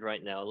my mind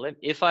right now.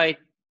 If I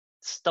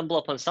stumble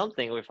upon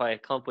something, or if I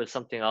come up with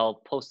something, I'll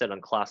post it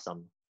on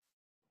Classum.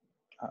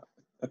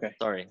 Okay.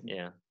 Sorry,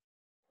 yeah.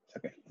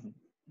 Okay.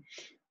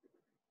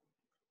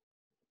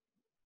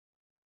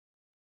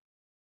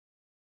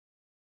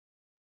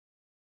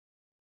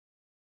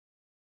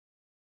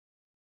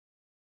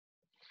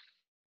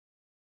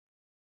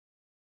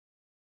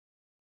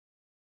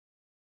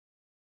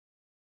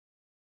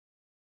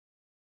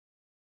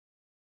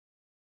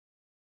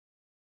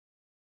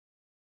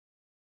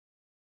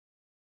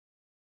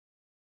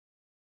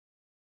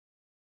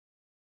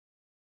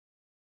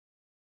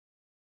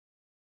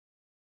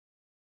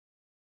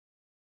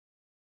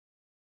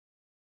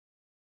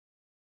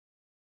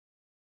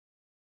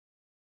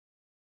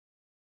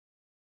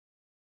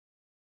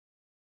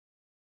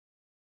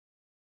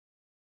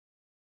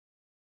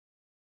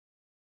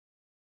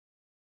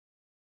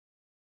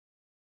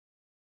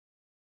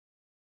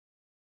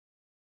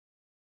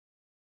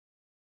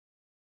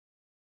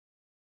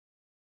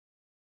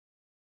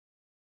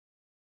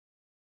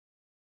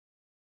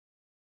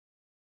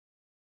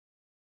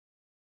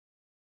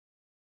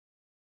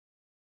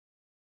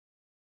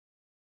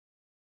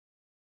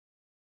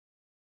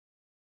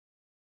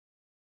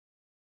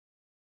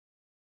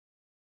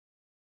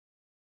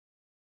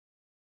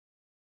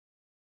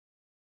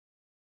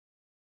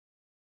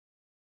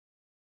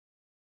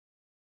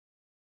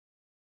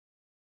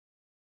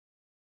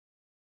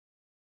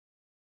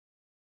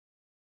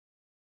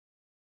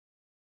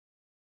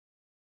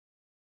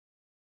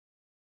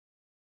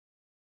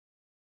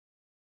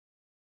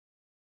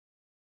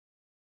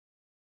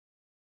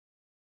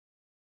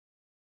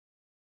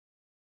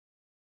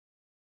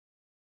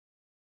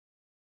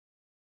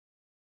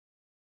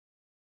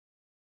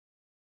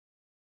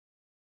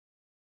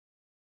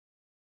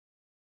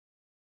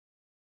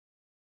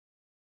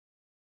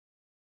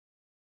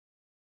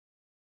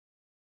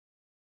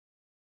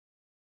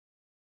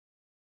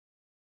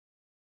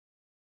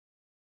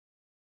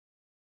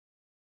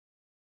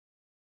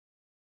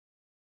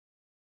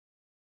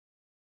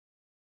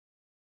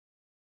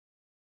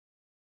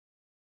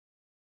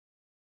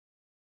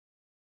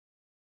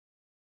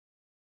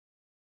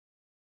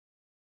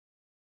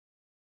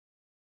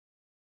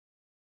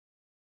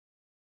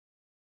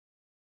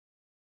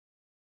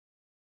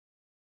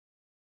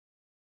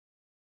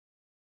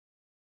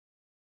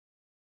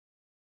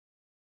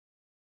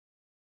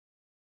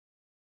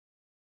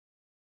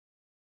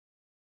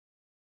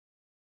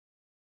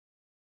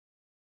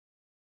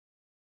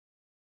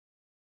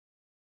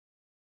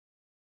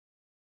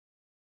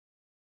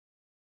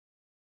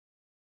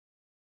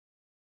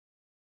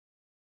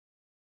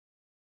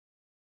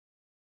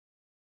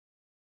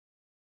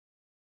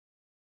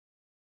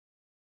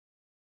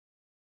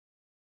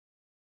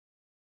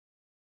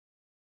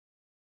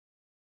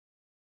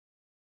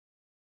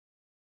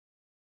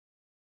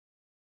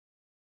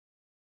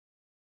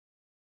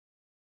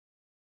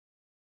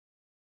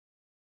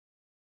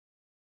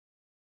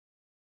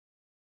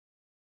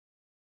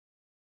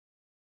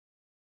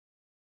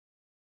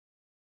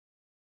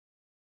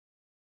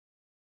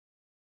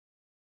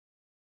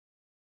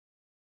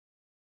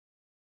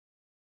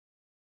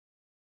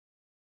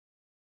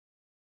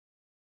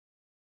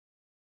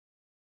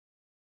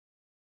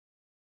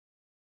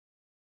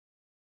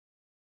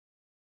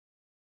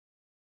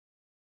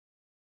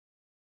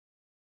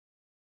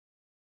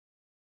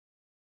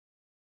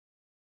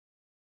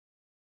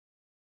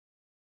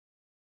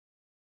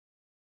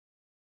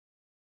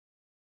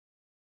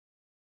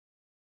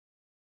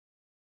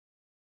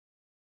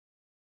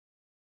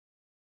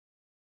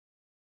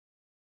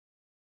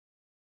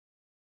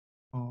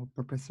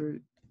 Professor,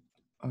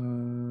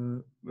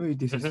 maybe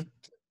this is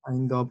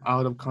kind of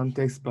out of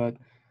context, but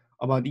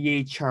about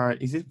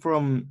EHR, is it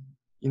from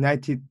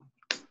United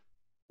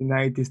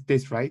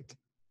States, right?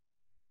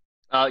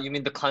 You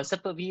mean the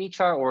concept of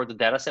EHR or the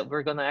data set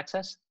we're going to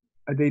access?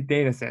 The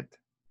data set.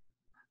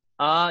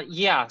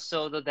 Yeah,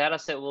 so the data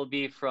set will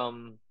be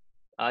from,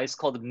 it's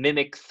called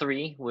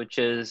Mimic3, which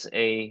is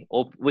a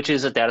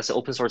data set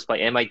open source by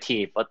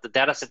MIT, but the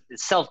data set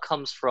itself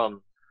comes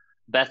from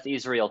Beth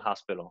Israel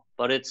Hospital,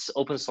 but it's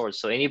open source,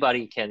 so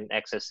anybody can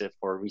access it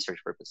for research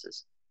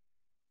purposes.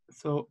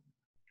 So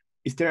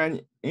is there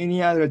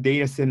any other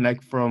data set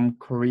like from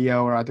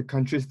Korea or other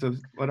countries? So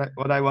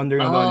what I'm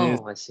wondering about is,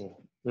 I see.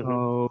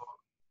 so,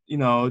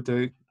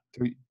 the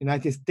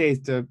United States,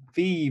 the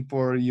fee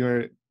for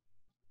your,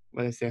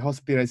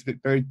 hospital is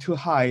very too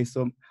high.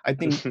 So I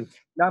think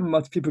not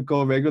much people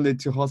go regularly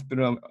to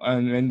hospital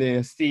and when they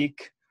are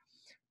sick.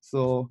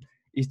 So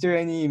is there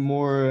any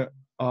more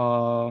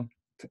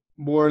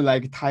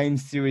like time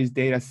series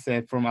data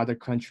set from other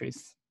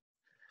countries?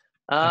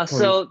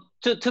 So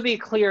to be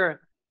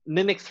clear,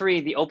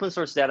 Mimic3, the open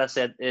source data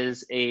set,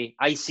 is a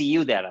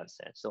ICU data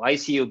set. So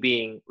ICU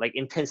being like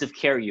intensive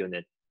care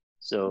unit.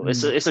 So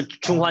it's a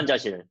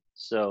중환자실.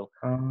 So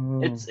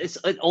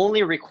it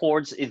only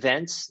records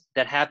events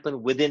that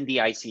happen within the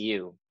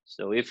ICU.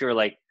 So if you're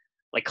like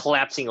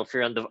collapsing, or if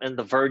you're on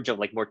the verge of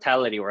like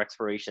mortality or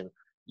expiration,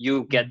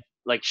 you get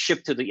like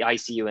shipped to the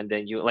ICU, and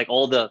then you like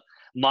all the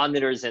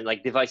monitors and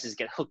like devices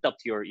get hooked up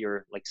to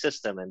your like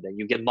system, and then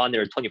you get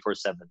monitored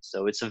 24/7.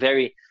 So it's a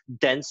very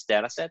dense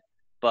data set.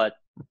 But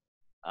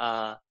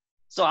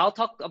so I'll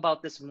talk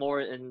about this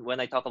more when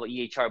I talk about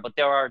EHR, but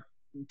there are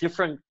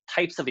different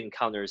types of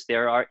encounters.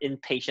 There are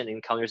inpatient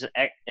encounters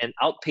and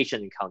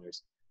outpatient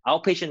encounters.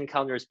 Outpatient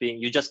encounters being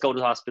you just go to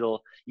the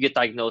hospital, you get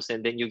diagnosed,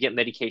 and then you get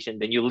medication,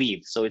 then you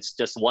leave. So it's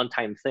just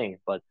one-time thing.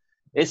 But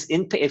it's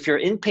if you're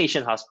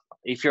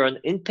if you're an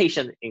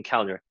inpatient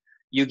encounter,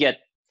 you get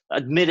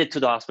admitted to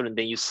the hospital, and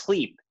then you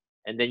sleep,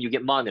 and then you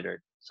get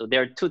monitored. So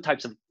there are two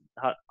types of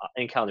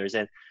encounters,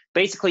 and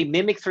basically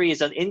Mimic3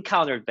 is an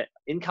inpatient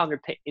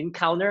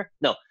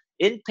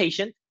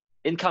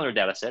encounter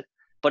data set.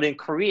 But in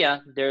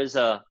Korea, there's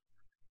a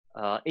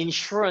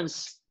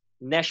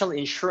national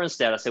insurance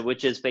data set,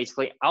 which is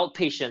basically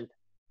outpatient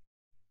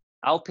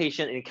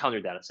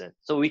encounter data set.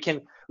 So we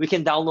can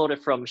download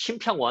it from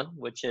심평원,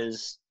 which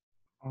is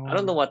I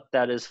don't know what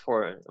that is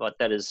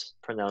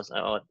pronounced,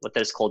 what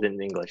that is called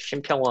in English.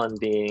 심평원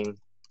being,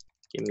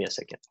 give me a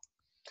second.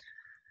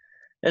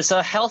 It's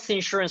a health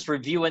insurance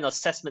review and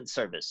assessment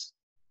service.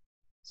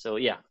 So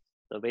yeah,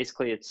 so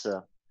basically it's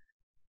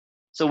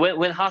so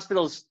when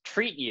hospitals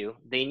treat you,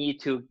 they need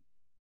to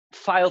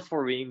file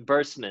for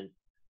reimbursement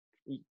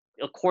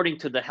according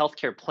to the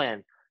healthcare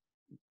plan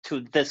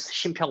to this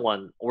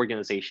심평원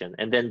organization,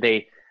 and then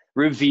they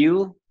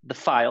review the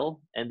file,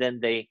 and then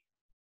they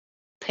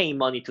pay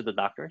money to the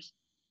doctors.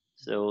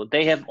 So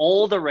they have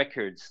all the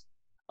records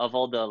of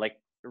all the like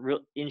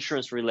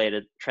insurance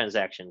related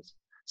transactions.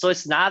 So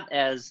it's not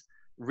as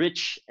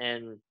rich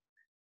and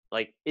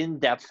like in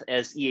depth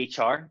as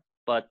EHR,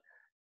 but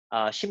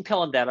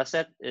심평원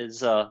dataset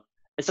is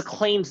it's a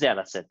claims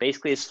dataset.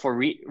 Basically, it's for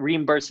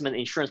reimbursement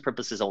insurance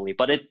purposes only,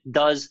 but it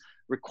does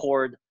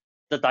record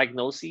the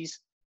diagnoses,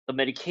 the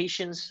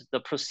medications, the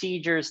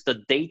procedures, the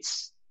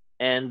dates,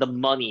 and the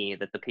money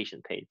that the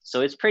patient paid.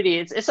 So it's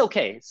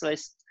okay. So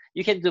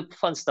you can do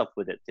fun stuff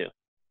with it too.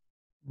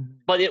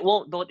 But it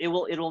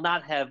will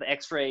not have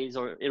X-rays,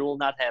 or it will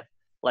not have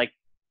like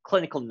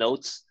clinical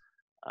notes.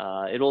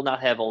 It will not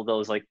have all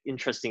those like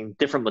interesting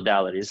different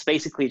modalities. It's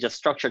basically just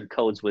structured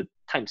codes with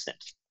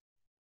timestamps.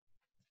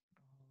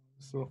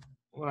 So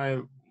what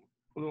I'm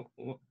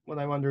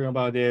wondering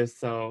about is,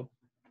 so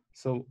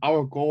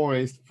our goal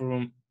is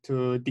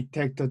to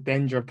detect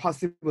the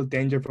possible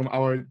danger from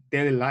our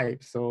daily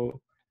life. So,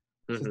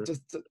 so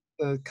just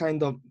the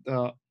kind of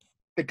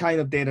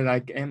data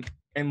like the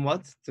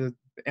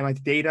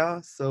MIT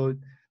data. So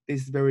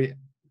this is very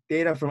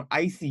data from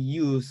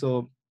ICU.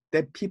 So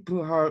that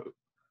people are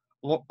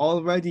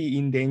already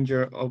in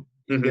danger of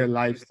in their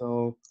life.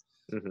 So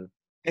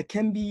it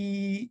can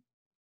be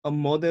a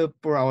model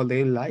for our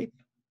daily life.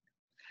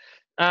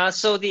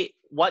 So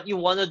what you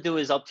want to do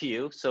is up to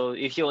you. So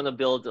if you want to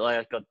build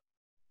like a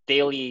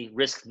daily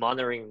risk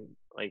monitoring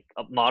like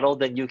a model,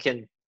 then you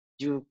can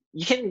do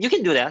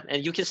that,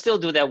 and you can still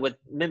do that with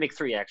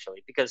Mimic3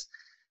 actually, because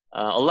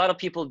a lot of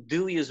people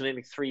do use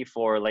Mimic3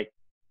 for like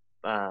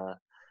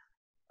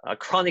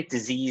chronic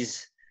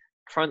disease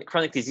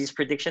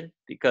prediction,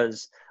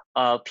 because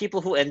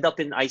people who end up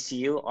in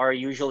ICU are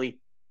usually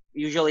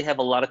have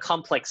a lot of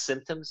complex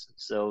symptoms,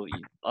 so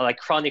like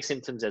chronic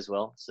symptoms as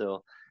well.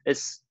 So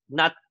it's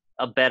not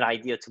a bad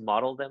idea to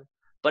model them.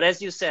 But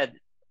as you said,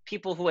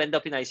 people who end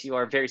up in ICU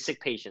are very sick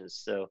patients,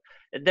 so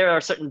there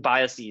are certain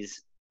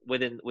biases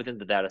within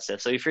the data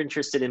set. So if you're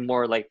interested in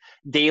more like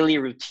daily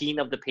routine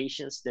of the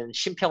patients, then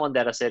심평원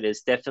data set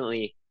is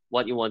definitely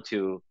what you want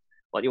to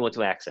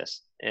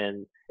access,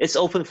 and it's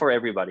open for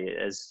everybody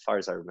as far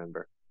as I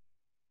remember.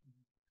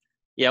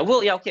 Yeah,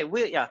 okay,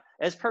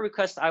 as per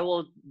request, I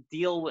will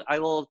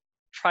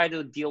try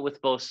to deal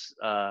with both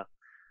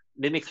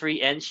Mimic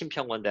 3 and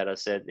Shinpyeongwon data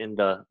set in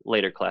the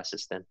later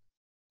classes then.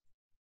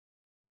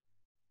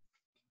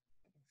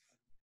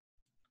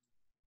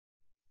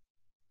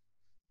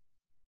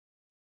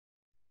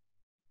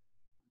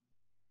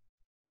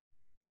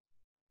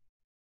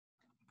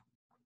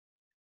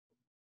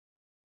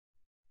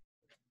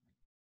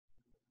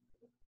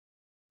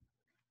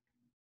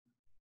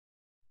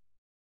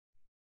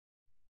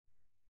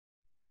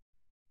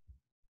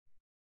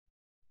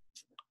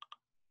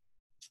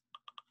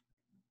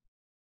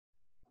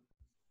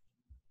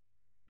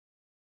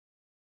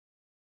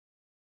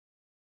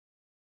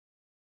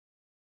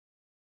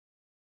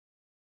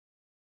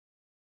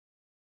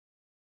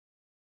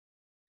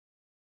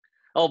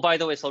 Oh, by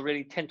the way, it's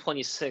already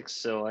 10:26,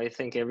 so I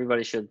think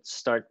everybody should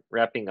start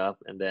wrapping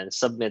up and then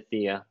submit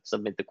the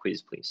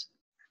quiz, please.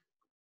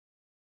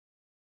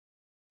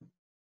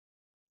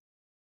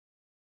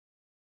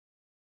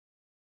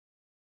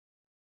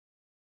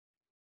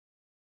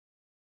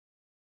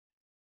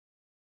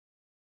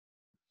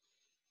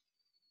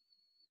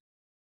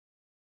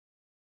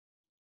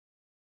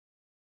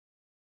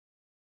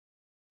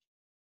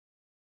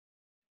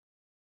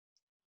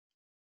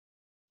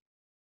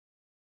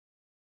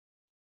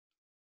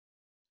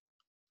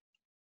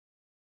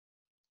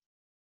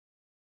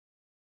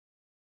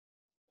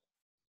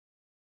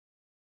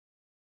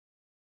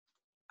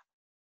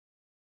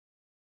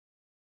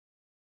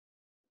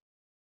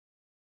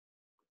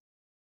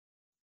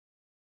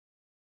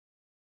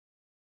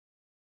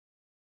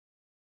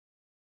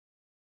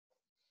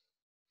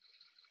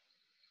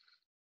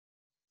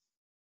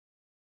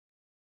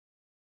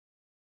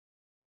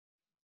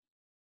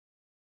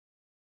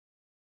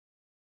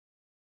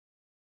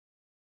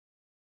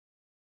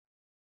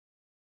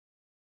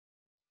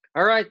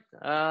 All right,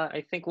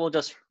 I think we'll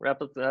just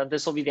wrap up.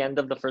 This will be the end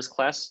of the first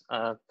class.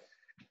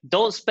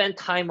 Don't spend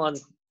time on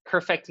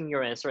perfecting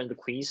your answer in the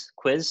quiz.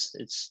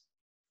 It's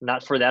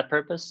not for that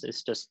purpose.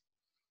 It's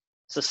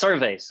a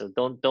survey, so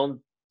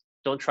don't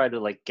try to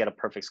like get a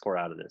perfect score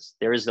out of this.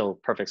 There is no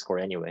perfect score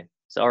anyway.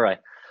 So all right,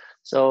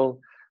 so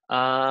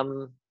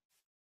I'll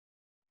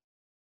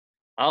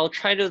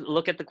try to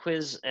look at the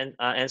quiz and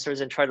answers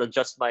and try to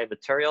adjust my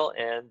material.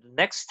 And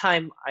next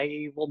time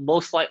I will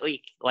most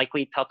likely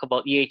talk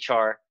about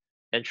EHR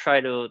and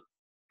try to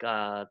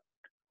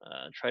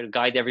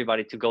guide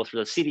everybody to go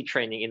through the CD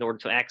training in order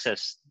to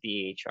access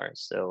the EHR.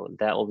 So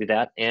that will be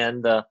that.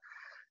 And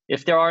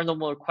if there are no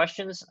more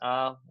questions,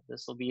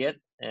 this will be it.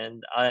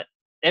 And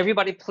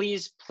everybody,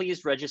 please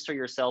register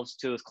yourselves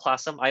to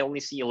Classum. I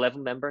only see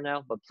 11 member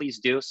now, but please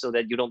do so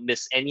that you don't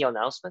miss any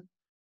announcement.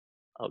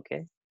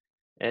 Okay.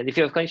 And if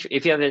you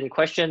have any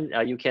question,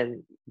 you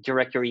can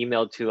direct your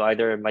email to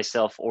either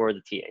myself or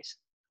the TAs.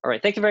 All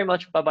right. Thank you very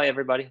much. Bye-bye,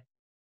 everybody.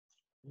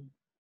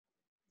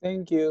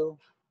 Thank you.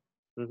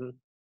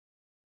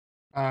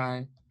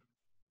 Bye.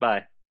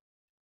 Bye.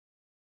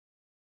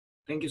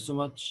 Thank you so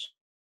much.